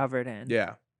he be covered in?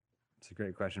 Yeah. it's a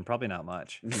great question. Probably not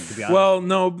much. To be honest. Well,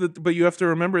 no, but you have to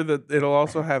remember that it'll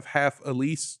also have half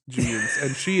Elise genes,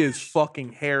 and she is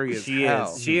fucking hairy as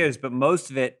hell. She is, but most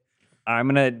of it, I'm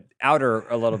gonna out her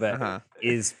a little bit, Uh-huh.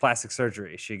 is plastic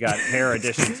surgery. She got hair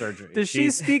addition surgery. Does she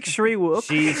speak Shri Wook?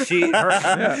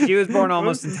 She was born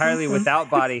almost entirely without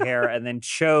body hair, and then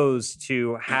chose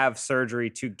to have surgery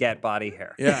to get body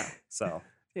hair. Yeah. So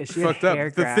Yeah, It's she had fucked up. hair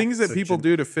The grafts. things that So people she-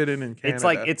 do to fit in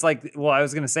Canada. it's like well, I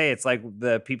was gonna say it's like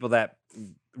the people that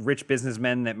rich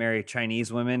businessmen that marry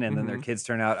Chinese women and then their kids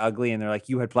turn out ugly and they're like,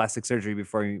 you had plastic surgery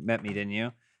before you met me, didn't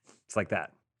you? It's like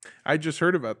that. I just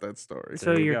heard about that story.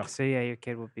 So There you go. your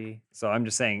kid will be. So I'm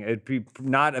just saying it'd be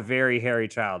not a very hairy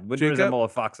child. Wouldn't Jacob? resemble a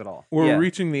fox at all. We're Yeah.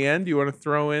 reaching the end. You want to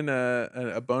throw in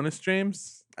a bonus,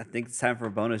 James? I think it's time for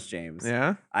a bonus, James.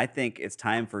 Yeah. I think it's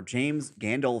time for James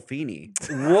Gandolfini.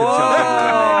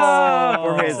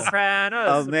 Whoa! For his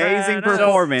Sopranos, Amazing Sopranos.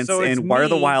 performance so it's in Where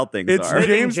the me. Wild Things It's Are.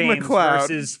 James James McLeod.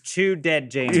 versus two dead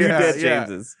James. Two Yeah, dead yeah.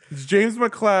 Jameses. It's James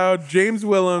McLeod, James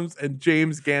Willems, and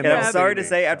James Gandolfini. And I'm sorry to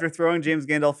say, after throwing James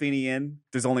Gandolfini in,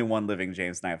 there's only one living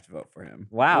James, and I have to vote for him.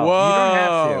 Wow, you don't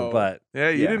have Whoa. to, but Yeah,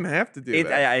 you Yeah. didn't have to do It,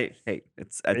 that. hey,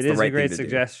 it's it the is right a great thing to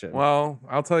suggestion. Well,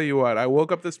 I'll tell you what. I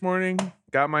woke up this morning,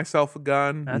 got myself a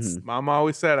gun. That's Mom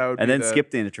always said I would do. And be then the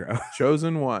skip the intro.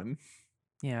 chosen one.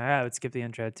 Yeah, I would skip the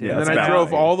intro too. Yeah, And that's then I about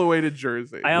drove it. all the way to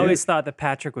Jersey. I always thought that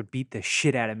Patrick would beat the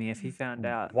shit out of me if he found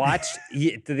out.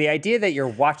 The idea that you're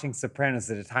watching Sopranos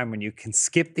at a time when you can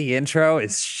skip the intro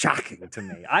is shocking to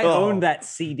me. I Oh. own that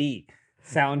CD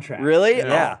soundtrack. Really?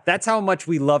 Yeah, that's how much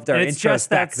we loved our And it's intros just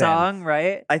back that then. song,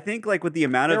 right? I think like with the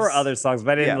amount There of were other songs,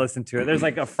 but I didn't Yeah. listen to it. There's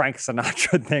like a Frank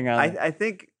Sinatra thing on it. I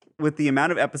think with the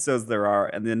amount of episodes there are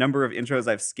and the number of intros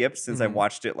I've skipped since I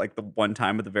watched it like the one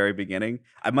time at the very beginning,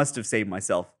 I must have saved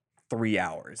myself 3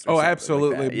 hours. or Oh, something like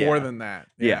absolutely. that. More Yeah. than that.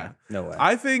 Yeah. No way.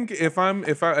 I think if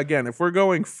we're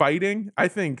going fighting, I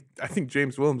think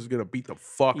James Williams is gonna beat the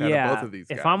fuck out of both of these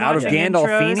guys. If I'm Out of watching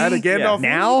Gandolfini? intros, out of Gandolfini,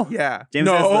 Now? yeah, James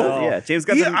no, has the, James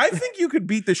got Yeah, the, I think you could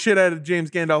beat the shit out of James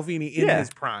Gandolfini in Yeah. his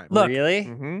prime. Look, really?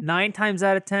 Mhm. 9 times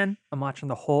out of 10, I'm watching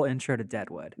the whole intro to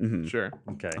Deadwood. Mhm. Sure.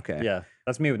 Okay. Okay. Yeah,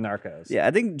 that's me with Narcos. Yeah,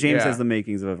 I think James Yeah. has the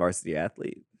makings of a varsity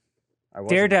athlete. I was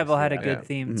Daredevil supposed had to a do good that.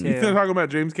 theme Mhm. You too. talking about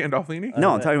James Gandolfini?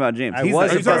 No, I'm talking about James. I He's was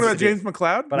Are you the talking about varsity- James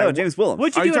McLeod? But No, I- James Willems.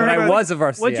 What'd Are you you do in talking But high I about- was a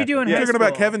varsity. What'd you do in You high talking about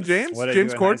school? Kevin James? What did I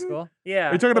James do in high Corden? school? Yeah.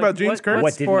 Are you talking about James what, Kirk?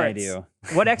 What didn't I sports? do?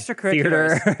 What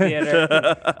extracurriculars?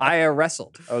 Theater. I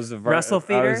wrestled. I was a Wrestle I was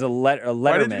theater? a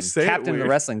letterman, say it captain of the weird?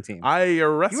 wrestling team. I You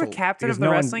were wrestled. captain Because of the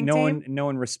wrestling team? no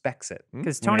one respects it.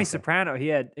 Because when I Tony say- Soprano, he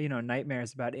had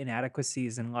nightmares about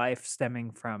inadequacies in life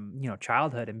stemming from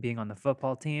childhood and being on the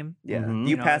football team. Yeah. Mhm.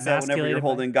 Do you pass out whenever you're emasculated by-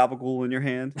 holding gabagool in your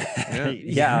hand?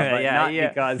 yeah, but not yeah.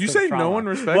 because You of say trauma. no one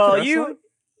respects Well, wrestling? you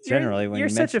Generally, when you're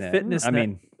you such a mention it. fitness I nut.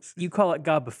 mean, You call it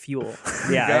gaba fuel.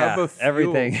 yeah, Gaba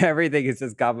everything is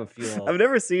just gaba fuel. I've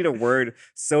never seen a word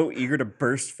so eager to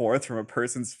burst forth from a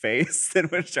person's face than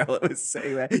when Charlotte was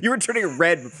saying that. You were turning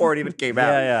red before it even came out.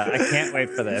 yeah, I can't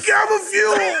wait for this. Gabba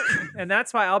fuel. And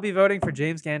that's why I'll be voting for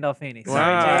James Gandolfini. Sorry,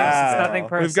 Wow. James. It's nothing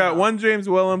personal. We've got one James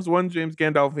Willems, one James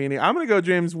Gandolfini. I'm gonna go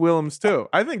James Willems too.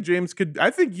 I think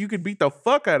you could beat the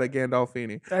fuck out of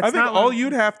Gandolfini. That's I think not all one-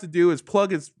 you'd have to do is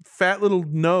plug his fat little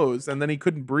nose, and then he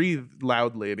couldn't breathe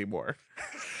loudly anymore.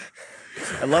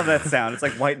 I love that sound. It's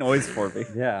like white noise for me.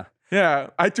 Yeah. Yeah,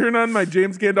 I turn on my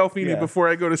James Gandolfini Yeah. before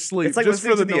I go to sleep. It's like just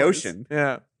for listening the to the noise. ocean.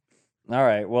 Yeah. All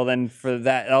right. Well, then for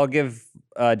that, I'll give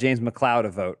James McLeod a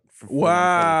vote. For the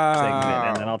Wow. segment,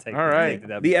 and then I'll take All right. take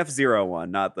the The F-Zero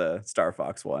one, not the Star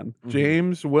Fox one.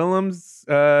 James Willems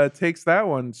takes that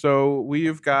one. So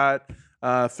we've got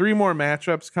 3 more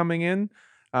matchups coming in.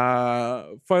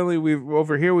 Finally,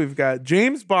 we've got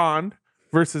James Bond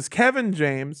versus Kevin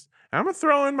James. I'm gonna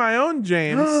throw in my own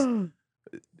James,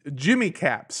 Jimmy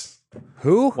Caps,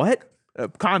 Who? What?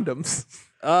 condoms.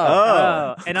 Oh.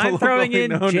 Oh, and I'm throwing Colloquially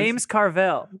in known as- James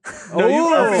Carvel. No, you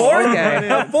Ooh, are four four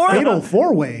guy. in. Fatal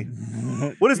four way.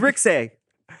 What does Rick say?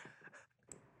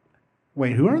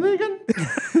 Wait, who are they again?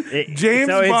 James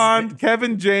So it's- Bond,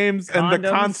 Kevin James, and the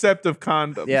Condoms? concept of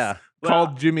condoms. Yeah. called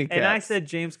Well, Jimmy Caps. And I said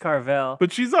James Carvel.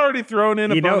 but she's already thrown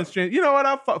in a You know- bonus. You know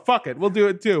what? Fuck it. We'll do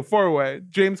it too. 4-way.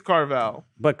 James Carvel.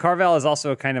 But Carvel is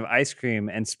also a kind of ice cream,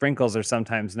 and sprinkles are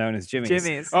sometimes known as Jimmy's.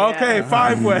 Jimmy's. Okay, yeah.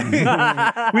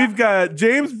 5-way. We've got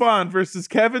James Bond versus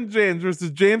Kevin James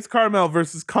versus James Carmel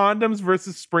versus condoms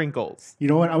versus sprinkles. You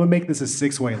know what? I'm gonna make this a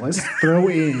 6-way. Let's throw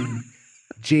in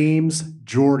James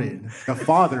Jordan, the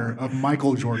father of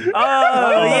Michael Jordan. Oh,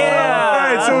 yeah.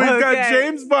 All right, so we've got Okay.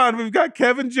 James Bond, we've got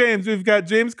Kevin James, we've got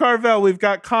James Carvel, we've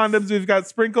got condoms, we've got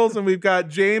sprinkles, and we've got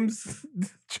James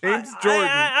Jordan.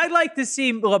 I'd like to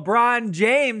see LeBron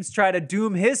James try to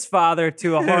doom his father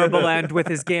to a horrible end with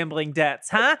his gambling debts,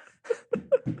 huh?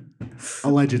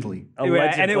 Allegedly. And it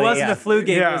Allegedly, wasn't yeah. a flu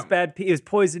game. Yeah. It was bad. It was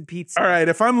poison pizza. All right,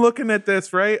 if I'm looking at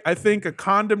this right, I think a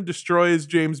condom destroys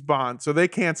James Bond, so they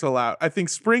cancel out. I think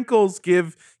sprinkles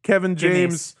give Kevin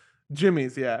James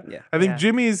Jimmy's, yeah. Yeah. I think Yeah.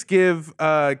 Jimmy's give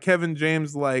Kevin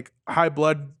James like high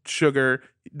blood sugar.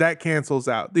 That cancels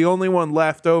out. The only one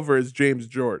left over is James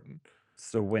Jordan.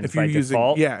 So wins If you're by using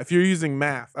default. if you're using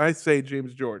math, I say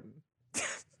James Jordan.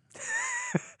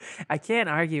 I can't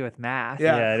argue with math.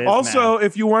 Yeah, it is Also,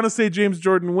 if you want to say James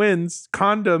Jordan wins,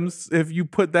 condoms, if you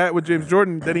put that with James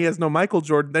Jordan, then he has no Michael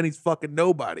Jordan, then he's fucking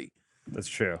nobody. That's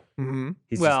true. hmm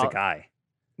He's Well, just a guy.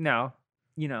 No,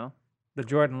 the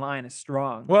Jordan line is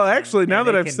strong. Well, actually, now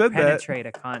that they I've can said that- penetrate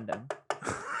a condom.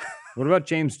 What about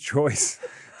James Joyce?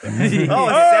 Oh,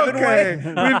 7-way. Okay,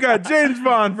 we've got James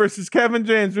Bond versus Kevin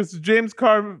James versus James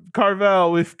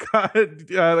Carvel. We've got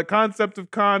the concept of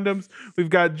condoms.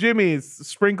 We've got Jimmy's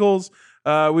sprinkles.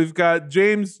 We've got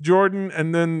James Jordan,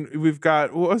 and then we've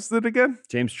got what's it again?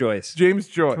 James Joyce. James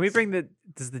Joyce. Can we bring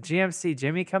does the GMC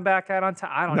Jimmy come back out on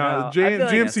top? I don't know. No, I feel like-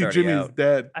 GMC that's already Jimmy's out.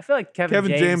 dead. I feel like Kevin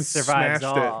James James survives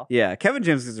smashed it. all. Yeah, Kevin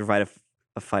James can survive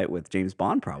a fight with James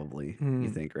Bond, probably. Hmm. You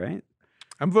think, right?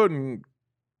 I'm voting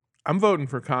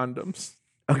for condoms.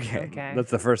 Okay. Okay.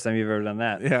 That's the first time you've ever done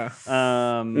that. Yeah,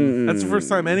 that's the first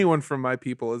time anyone from my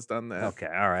people has done that. Okay,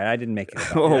 all right. I didn't make it.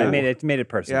 About Oh. I made it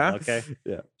personal. Yeah? Okay.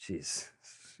 Yeah. Jeez,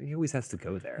 he always has to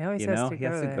go there. He always you has know, to he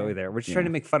has go to go there. there. We're just trying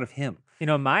to make fun of him.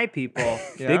 My people,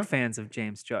 Yeah? big fans of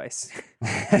James Joyce.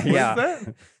 What yeah. is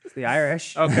that? It's the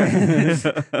Irish.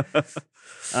 Okay.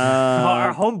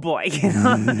 Our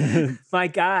homeboy, my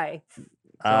guy.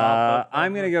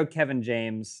 I'm gonna go Kevin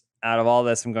James. Out of all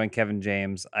this, I'm going Kevin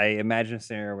James. I imagine a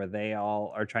scenario where they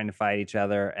all are trying to fight each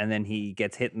other, and then he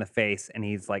gets hit in the face, and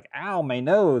he's like, "Ow, my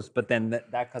nose!" But then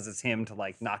that causes him to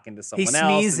like knock into someone else.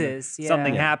 and sneezes, yeah.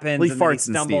 Something happens. Well, he and then farts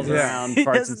and stumbles sneezes. around, He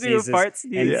farts does and do a sneezes, fart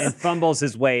sneeze. and fumbles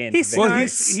his way into He victory. Well,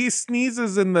 snarks. he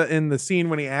sneezes in the scene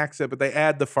when he acts it, but they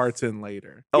add the farts in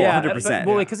later. Oh, yeah, 100%.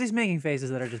 Well, because he's making faces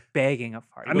that are just begging a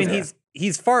fart. I mean, Yeah.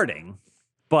 he's farting,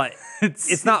 but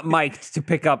it's not mic'd to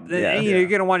pick up. Yeah. You're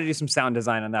gonna want to do some sound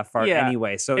design on that fart Yeah.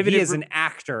 anyway. So If it he, is- as an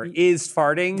actor, is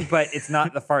farting, but it's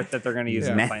not the fart that they're gonna use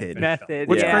in the Method. fight. Method.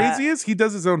 What's yeah. crazy is he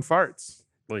does his own farts.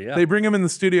 Well, yeah. They bring him in the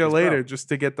studio He's later pro. just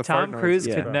to get the Tom fart Cruise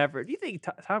noise. could Yeah. never. Do you think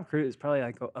Tom Cruise probably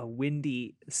like a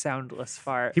windy, soundless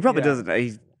fart? He probably Yeah. doesn't.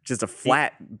 He's just a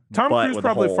flat. Tom butt Cruise with a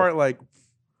probably hole. fart like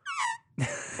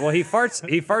Well, he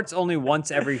farts only once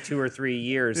every 2 or 3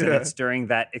 years, and Yeah. it's during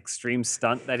that extreme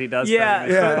stunt that he does. Yeah, for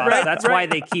Mission Impossible. right, That's right. why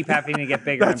they keep having to get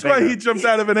bigger that's and bigger. why he jumped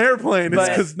out of an airplane. It's But-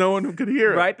 because no one could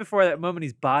hear it. Right before that moment,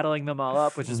 he's bottling them all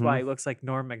up, which is why he looks like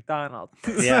Norm Macdonald.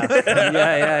 Yeah,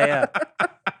 yeah.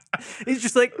 He's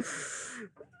just like,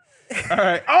 All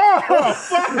right. Oh,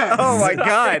 fuck. Oh my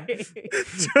god.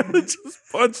 Charlie just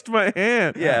punched my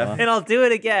hand. Yeah. and I'll do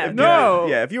it again. No.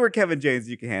 Yeah. If you were Kevin James,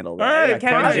 you can handle that. All right, Yeah,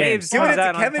 Kevin Kevin James James. Give it comes to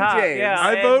out on Kevin top. James. Yeah,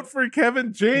 I and- vote for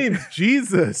Kevin James.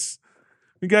 Jesus.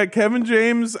 We got Kevin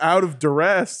James out of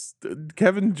duress.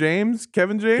 Kevin James?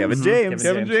 Kevin James.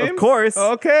 Kevin James? Of course.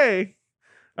 Okay.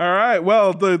 All right.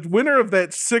 Well, the winner of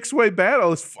that 6-way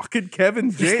battle is fucking Kevin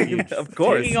James. Of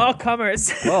course. Taking all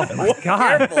comers. Oh my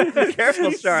god!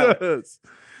 Careful, Charlotte. Jesus.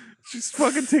 She's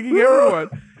fucking taking everyone.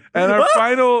 And our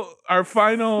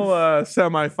final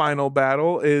semifinal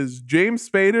battle is James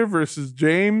Spader versus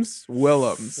James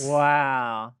Willems.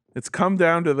 Wow. It's come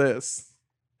down to this.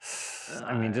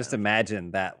 I mean, just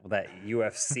imagine that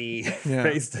UFC Yeah.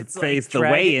 face to It's like face, the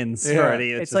dragging- weigh-ins Yeah.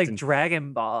 already. It's just like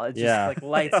Dragon Ball. It just Yeah. like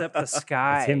lights up the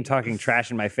sky. it's him talking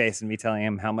trash in my face and me telling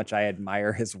him how much I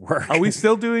admire his work. Are we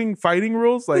still doing fighting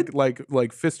rules,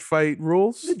 like fist fight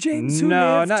rules? James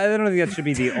No, I don't think that should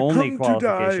be the only Come to die.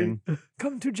 qualification.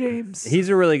 Come to James. He's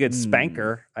a really good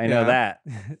spanker. I know Yeah.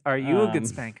 that. Are you a good Um,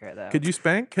 spanker though? Could you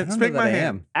spank? I don't know Spank that my I hand.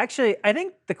 am. Actually, I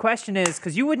think the question is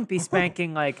because you wouldn't be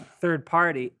spanking like third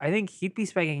party. I think he'd be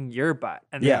spanking your butt.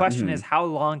 And the Yeah. question is, how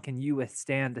long can you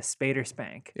withstand a Spader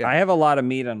spank? Yeah. I have a lot of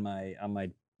meat on my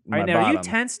Right now, are you bottom.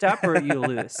 tensed up or are you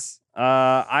loose?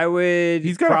 I would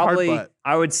He's got a hard probably butt.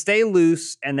 I would stay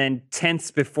loose and then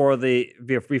tense before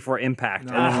impact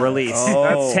and then No. release.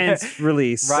 Oh. Tense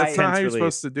release. Right. That's not Tense how you're release.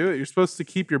 supposed to do it. You're supposed to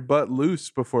keep your butt loose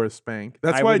before a spank.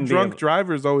 That's I why wouldn't be drunk able-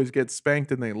 drivers always get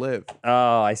spanked and they live.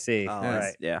 Oh, I see. Oh, Yeah.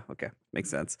 Right. Yeah. Okay. Makes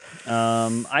sense.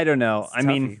 I don't know. I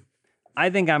mean, I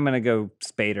think I'm gonna go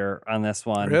Spader on this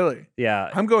one. Really? Yeah.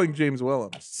 I'm going James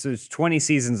Willems. So it's 20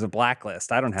 seasons of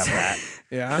Blacklist. I don't have that.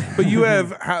 Yeah. But you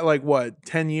have like what,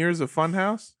 10 years of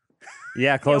Funhouse?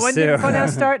 Yeah, close when to. did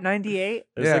Funhouse start? 98?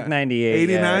 It was Yeah. like 98.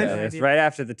 89? Yeah, it's right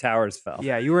after the towers fell.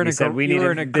 Yeah, you were in We a said we you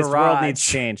were needed in a this garage. world needs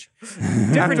change.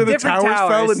 After the towers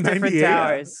fell in different 98?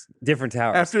 towers. Different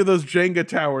towers. After those Jenga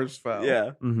towers fell.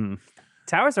 Yeah. hmm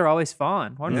Towers are always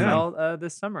fun. One Yeah. fell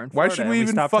this summer in Why Florida, should and we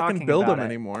even stopped fucking talking build about them it.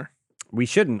 anymore? We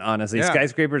shouldn't, honestly. Yeah.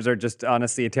 Skyscrapers are just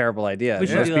honestly a terrible idea. We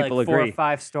should Most do people like 4 agree. or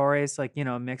 5 stories, like, you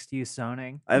know, mixed use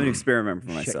zoning. I have an experiment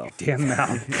for myself. Damn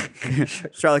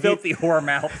mouth. Charlie, Filthy whore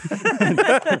mouth.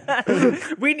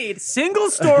 We need single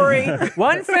story,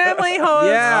 1 family home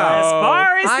Yeah. as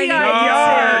far as I the know.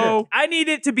 eye can see. I need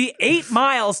it to be 8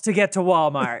 miles to get to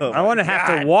Walmart. I want to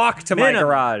have to walk to my Minimum.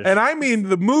 garage. And I mean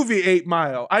the movie 8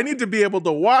 Mile. I need to be able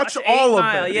to watch all 8 of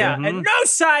mile, them. yeah, and no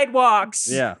sidewalks.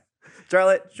 yeah.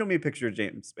 Charlotte, show me a picture of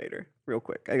James Spader real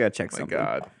quick. I gotta check Oh my something.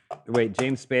 God. Wait,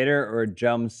 James Spader or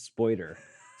Jum Spoider?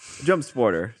 Jump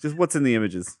Sporter. Just what's in the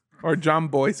images? Or John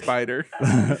Boy Spider.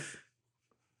 That's,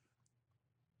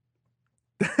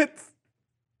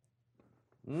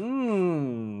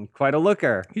 Quite a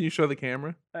looker. can you show the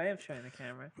camera? I am showing the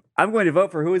camera. I'm going to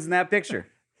vote for who is in that picture.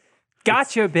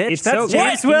 Gotcha, bitch. It's That's so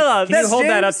James Can Willems. you hold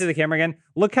that up James. to the camera again?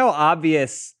 Look how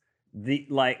obvious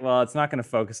well, it's not going to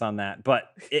focus on that, but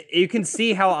you can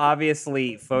see how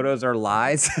obviously photos are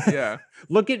lies. Yeah.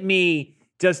 Look at me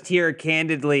just here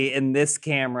candidly in this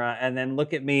camera, and then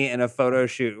look at me in a photo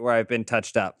shoot where I've been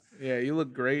touched up. Yeah, you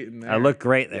look great in there. I look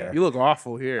great there. You look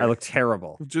awful here. I look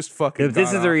terrible. just fucking. This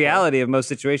is the god-awful. reality of most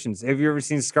situations. Have you ever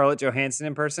seen Scarlett Johansson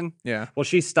in person? Yeah. Well,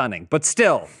 she's stunning, but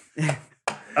still,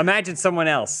 imagine someone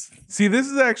else. See, this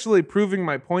is actually proving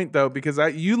my point though, because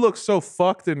you look so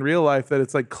fucked in real life that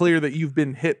it's like clear that you've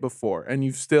been hit before and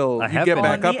you've still I you have get been.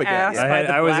 back On up the again. ass. Yeah. By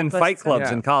the I was in blacklist fight clubs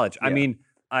Yeah. in college. I Yeah. mean,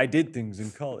 I did things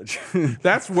in college.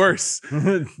 That's worse.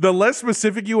 The less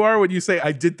specific you are when you say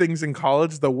I did things in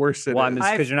college, the worse it well, is.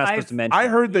 because you're not supposed to mention. I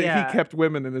heard that Yeah. he kept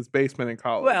women in his basement in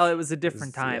college. Well, it was a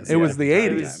different time. it was the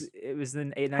It 80s. was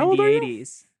the How old are you?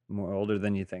 90s. more older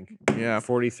than you think. Yeah.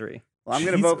 43. Well, I'm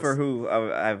going to vote for Jesus. who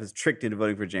I was tricked into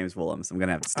voting for James Willems. I'm going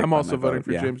to have to stick I'm by also my voting vote.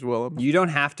 for Yeah. James Willems. You don't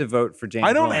have to vote for James.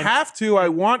 I don't Willems. have to. I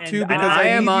want to and because And I need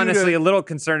am you honestly to, a little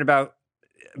concerned about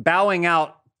bowing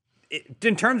out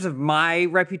in terms of my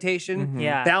reputation,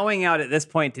 Yeah. bowing out at this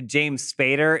point to James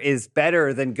Spader is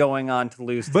better than going on to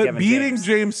lose to But Kevin beating James.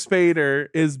 James Spader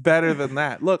is better than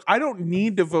that. Look, I don't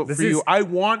need to vote This for you. is I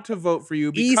want to vote for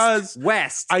you because East,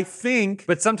 West. I think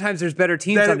But sometimes there's better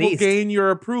teams that on it the will East. gain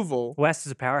your approval, West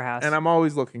is a powerhouse. and I'm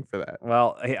always looking for that.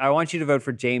 Well, I want you to vote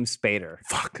for James Spader.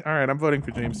 Fuck. All right, I'm voting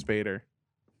for James Spader.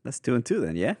 That's 2-2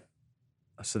 then, yeah?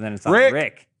 So then it's on Rick.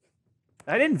 Rick.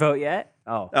 I didn't vote yet.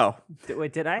 Oh. Oh,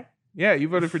 Wait, did I? Yeah, you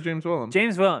voted for James Willems.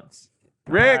 James Willems.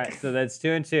 Rick. All right, so that's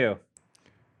 2-2.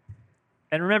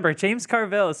 And remember, James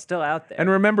Carville is still out there. And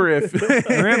remember if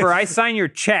Remember, I sign your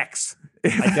checks.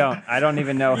 I don't. I don't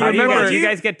even know. How Remember- do you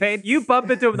guys get paid? You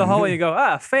bump into him in the hallway and you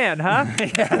go, fan, huh?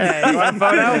 You want a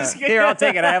photo? Here, I'll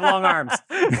take it. I have long arms.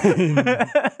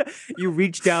 You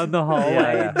reach down the hallway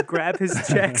Yeah. and grab his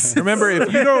checks. remember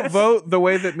if you don't vote the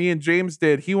way that me and James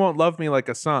did, he won't love me like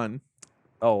a son.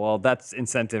 Oh, well, that's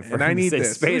incentive for And him I need to say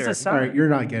this. Who's Spader. a son? All right, you're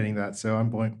not getting that, so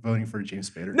I'm voting for James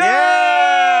Spader. No!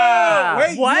 Yeah!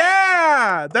 Wait, What?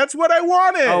 yeah! That's what I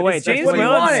wanted. Oh, wait, That's James what he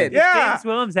Willems. wanted. Is Yeah. James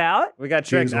Willems out? We got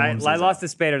James tricked. I Williams is lost to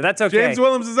Spader. That's okay. James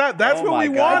Willems is out. That's Oh what my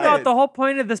we God. I wanted. thought the whole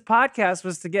point of this podcast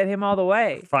was to get him all the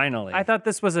way. Finally. I thought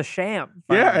this was a sham.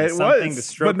 yeah, finally, it something was. to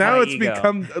stroke But now my it's ego.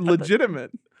 become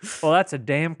legitimate. Well, that's a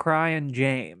damn crying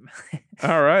James.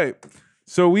 All right.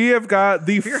 So we have got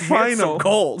the final.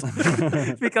 cold.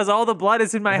 Because all the blood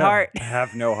is in my heart. I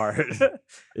have no heart.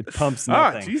 It pumps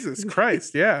Ah, nothing. Jesus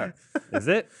Christ! Yeah. Is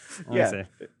it? Let me Yeah. see.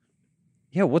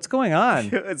 Yeah, what's going on?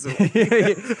 It's-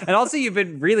 And also, you've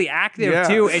been really active Yeah.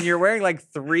 too, and you're wearing like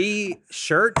 3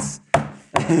 shirts.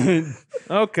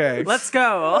 Okay. Let's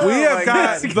go. We have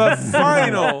got the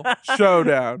final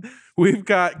showdown. We've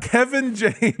got Kevin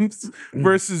James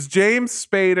versus James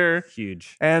Spader.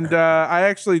 Huge. And I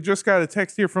actually just got a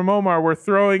text here from Omar. We're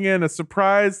throwing in a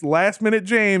surprise last minute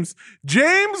James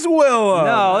Willems.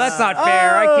 No, that's not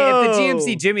fair. I can't. If the Oh.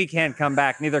 GMC Jimmy can't come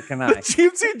back, neither can I.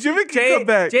 GMC Jimmy can come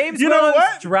back. James you know Willems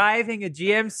what? driving a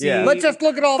GMC. Yeah. Let's just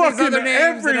look at all these Fucking other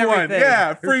names and everyone. everything.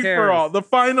 Yeah, Who free cares? for all. The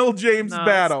final James No,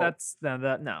 battle. That's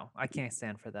no, I can't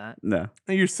stand for that. no.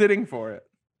 You're sitting for it.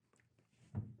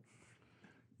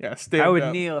 Yeah, stand I would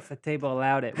up. kneel if a table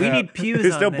allowed it. We Yeah. need pews.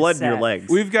 There's on no this blood in your set. legs.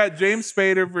 We've got James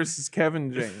Spader versus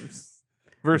Kevin James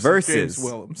versus James Versus.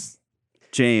 Willems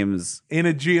James, in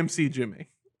a GMC Jimmy.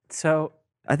 So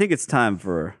I think it's time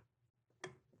for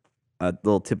a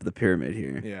little tip of the pyramid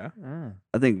here. Yeah.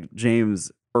 I think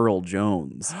James Earl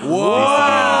Jones.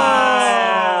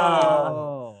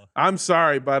 Oh. I'm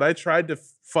sorry, but I tried to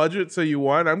fudge it so you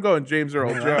won. I'm going James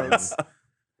Earl Jones.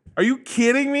 Are you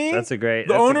kidding me? That's a great.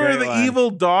 the that's a owner great of the line. evil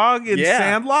dog in Yeah,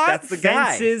 Sandlot. that's the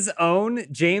guy. Fences own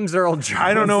James Earl Jones.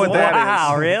 I don't know what that is.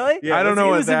 Wow, really? Yeah, I don't was know he-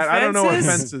 what was in that. I don't know what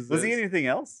Fences? fences. Was he is. anything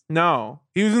else? No,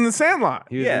 he was in the Sandlot.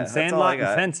 He was Yeah, in that's all I Sandlot and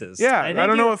got. Fences. Yeah, think I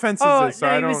don't know he- what fences Oh, is. So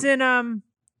no, I he don't. was in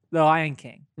The Lion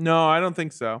King. No, I don't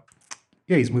think so.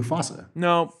 Yeah, he's Mufasa.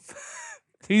 No,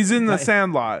 he's in the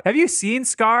Sandlot. Have you seen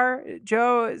Scar,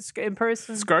 Joe, in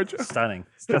person? Scarjo? Stunning.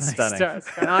 That's stunning. Scar-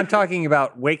 And I'm talking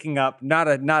about waking up, not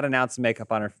an ounce of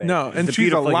makeup on her face. No, Just and a she's a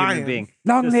beautiful human lion. being.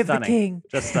 Long Just live the stunning. king.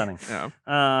 Just stunning.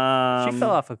 Yeah. She fell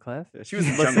off a cliff. She was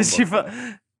in Jungle She Book.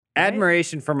 fell.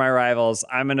 Admiration for my rivals.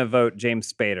 I'm going to vote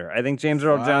James Spader. I think James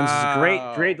Earl Jones is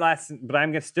Wow. great last, but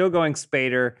I'm still going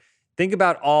Spader. Think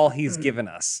about all he's given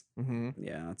us. Mhm.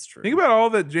 Yeah, that's true. Think about all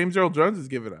that James Earl Jones has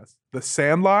given us. The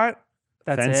Sandlot.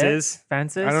 That's Fences. it?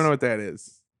 Fences. I don't know what that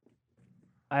is.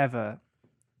 I have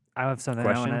something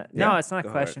Question? I want to. No, Yeah, it's not a go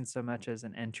ahead. question so much as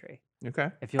an entry, Okay.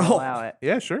 if you'll Oh. allow it.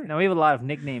 Yeah, sure. No, we have a lot of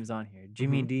nicknames on here: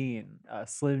 Jimmy Mhm. Dean,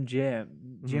 Slim Jim,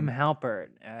 Jim Halpert,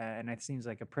 and it seems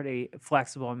like a pretty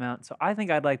flexible amount. So I think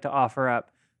I'd like to offer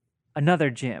up another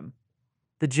gym,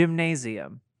 the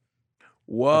gymnasium.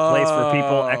 Whoa. A place where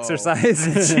people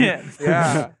exercise. Gym.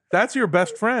 Yeah. That's your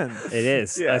best friend. It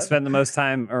is. Yeah. I spend the most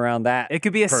time around that. It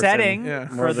could be a person setting Yeah.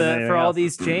 for more than the anything for all else.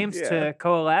 these James Yeah. to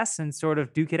coalesce and sort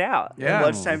of duke it out. Yeah. At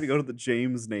lunchtime, you go to the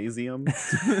James Nasium.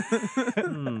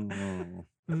 Mm.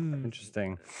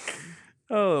 Interesting.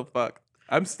 Oh, fuck.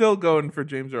 I'm still going for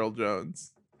James Earl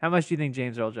Jones. How much do you think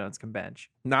James Earl Jones can bench?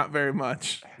 Not very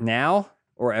much. Now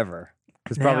or ever?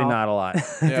 Because probably Now. not a lot.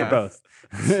 Yeah. For both.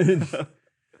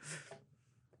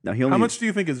 No, he only How much do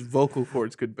you think his vocal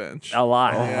cords could bench? A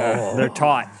lot. Yeah. They're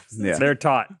taut. Yeah. They're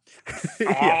taut.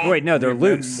 Wait, no, they're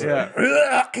loose. Yeah.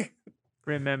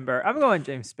 Remember, I'm going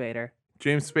James Spader.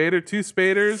 James Spader, 2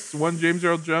 Spaders, 1 James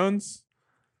Earl Jones.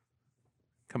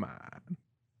 Come on.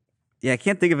 Yeah, I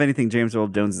can't think of anything James Earl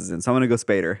Jones is in, so I'm gonna go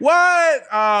Spader. What?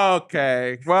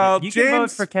 Okay. Well, You can vote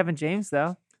James for Kevin James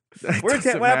though. It What doesn't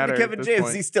happened to matter at Kevin this James?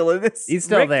 point. He's still in this. He's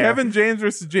still Rick, there. Kevin James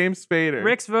versus James Spader.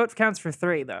 Rick's vote counts for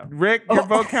 3, though. Rick, your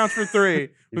vote counts for 3.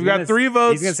 We've got 3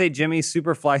 votes. He's gonna say Jimmy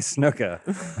Superfly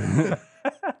Snuka.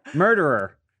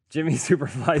 Murderer. Jimmy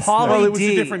Superfly Pauly Snuka. well, it was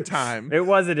D. a different time. It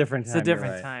was a different It's time. a you're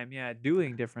different right. time. Yeah,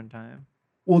 doing different time.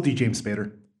 We'll do James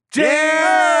Spader. James!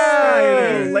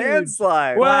 Hey,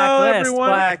 landslide. Well, Blacklist, everyone-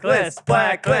 Blacklist,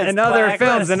 Blacklist, And other films,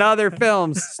 Blacklist. and other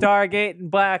films. Stargate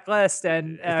and Blacklist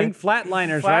and I think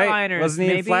Flatliners, right? Flatliners, Wasn't he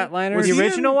in maybe? Flatliners? Was the he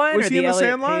original in- one was or he the in The Elliot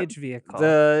Sandlot? Page vehicle?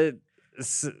 The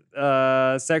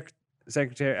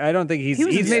secretary. I don't think he's. He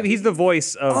was He's in- maybe he's the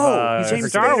voice of Oh, James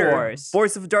Star Spader, Wars.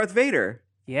 voice of Darth Vader.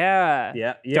 Yeah.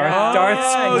 Yeah, Darth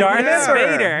Oh, Darth yeah.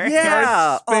 Spader.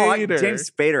 Yeah. Spader. James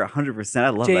Spader, 100%. I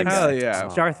love James- that guy. Hell yeah.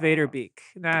 Darth Vader beak.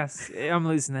 I'm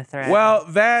losing the thread. Well,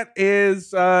 that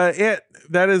is it.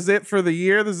 That is it for the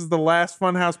year. This is the last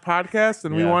Funhouse podcast,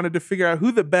 and we Yeah. wanted to figure out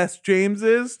who the best James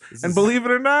is. And believe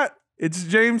it or not, it's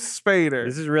James Spader.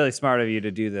 This is really smart of you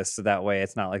to do this, so that way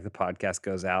it's not like the podcast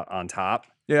goes out on top.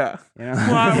 Yeah. You know.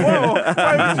 Why, whoa,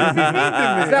 why would you be mean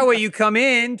to me? So that way you come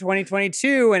in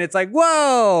 2022 and it's like,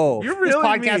 whoa, You're this really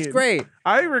podcast's mean.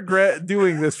 I I regret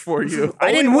doing this for you.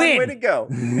 I didn't Only one win. way to go.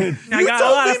 I You got a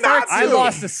told lot me of not farts. to. I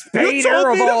lost to You Spader told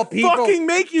of me all to people. fucking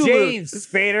make you James lose.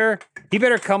 Spader. He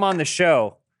better come on the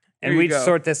show and There you we go.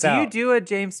 sort this Do out. you do a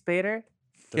James Spader?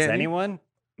 Does Can you? anyone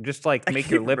just like I make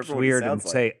can't your lips remember what he weird and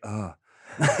sounds say, ugh?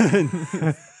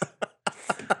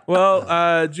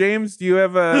 Well, James, do you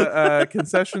have a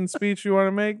concession speech you want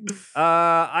to make?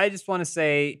 I just want to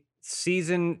say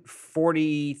season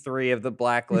 43 of The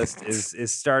Blacklist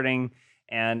is starting,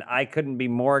 and I couldn't be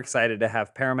more excited to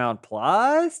have Paramount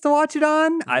Plus to watch it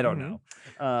on. I don't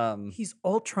know. He's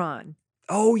Ultron.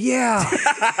 Oh yeah,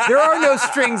 there are no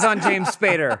strings on James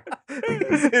Spader.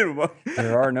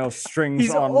 There are no strings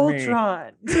He's on me.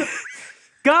 Ultron.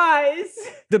 Guys,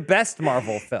 The best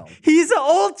Marvel film. he's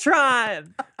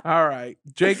Ultron. All right.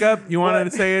 Jacob, you wanted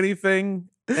to say anything?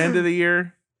 End of the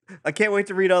year? I can't wait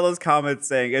to read all those comments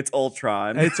saying it's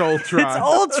Ultron. It's Ultron. It's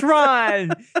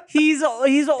Ultron. He's Ultron.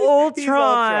 He's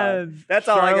Ultron. That's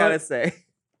all I gotta Charlotte? say.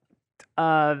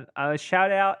 A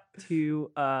shout out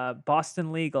to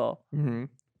Boston Legal, Mhm.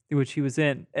 which he was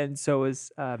in, and so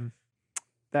was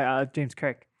James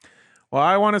Kirk. Well,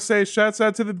 I want to say shouts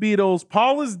out to the Beatles.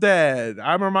 Paul is dead.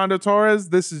 I'm Armando Torres.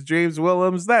 This is James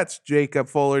Willems. That's Jacob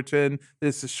Fullerton.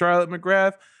 This is Charlotte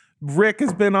McGrath. Rick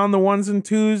has been on the 1s and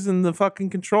 2s in the fucking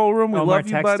control room. We Omar love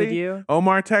you, texted buddy. you?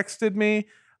 Omar texted me.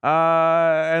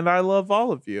 And I love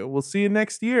all of you. We'll see you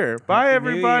next year. Bye, Happy New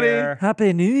everybody. Year.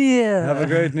 Happy New Year. Have a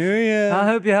great New Year. I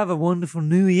hope you have a wonderful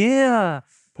New Year.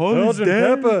 Paul is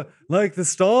dead. like the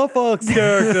Star Fox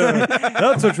character.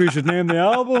 That's what we should name the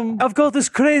album. I've got this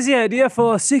crazy idea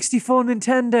for 64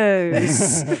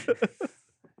 Nintendos.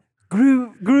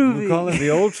 Groovy. the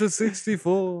Ultra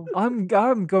 64. I'm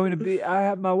going to be.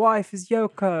 My wife is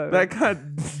Yoko. That got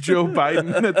Joe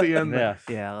Biden at the end. Yeah.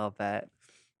 Yeah, I love that.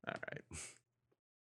 All right.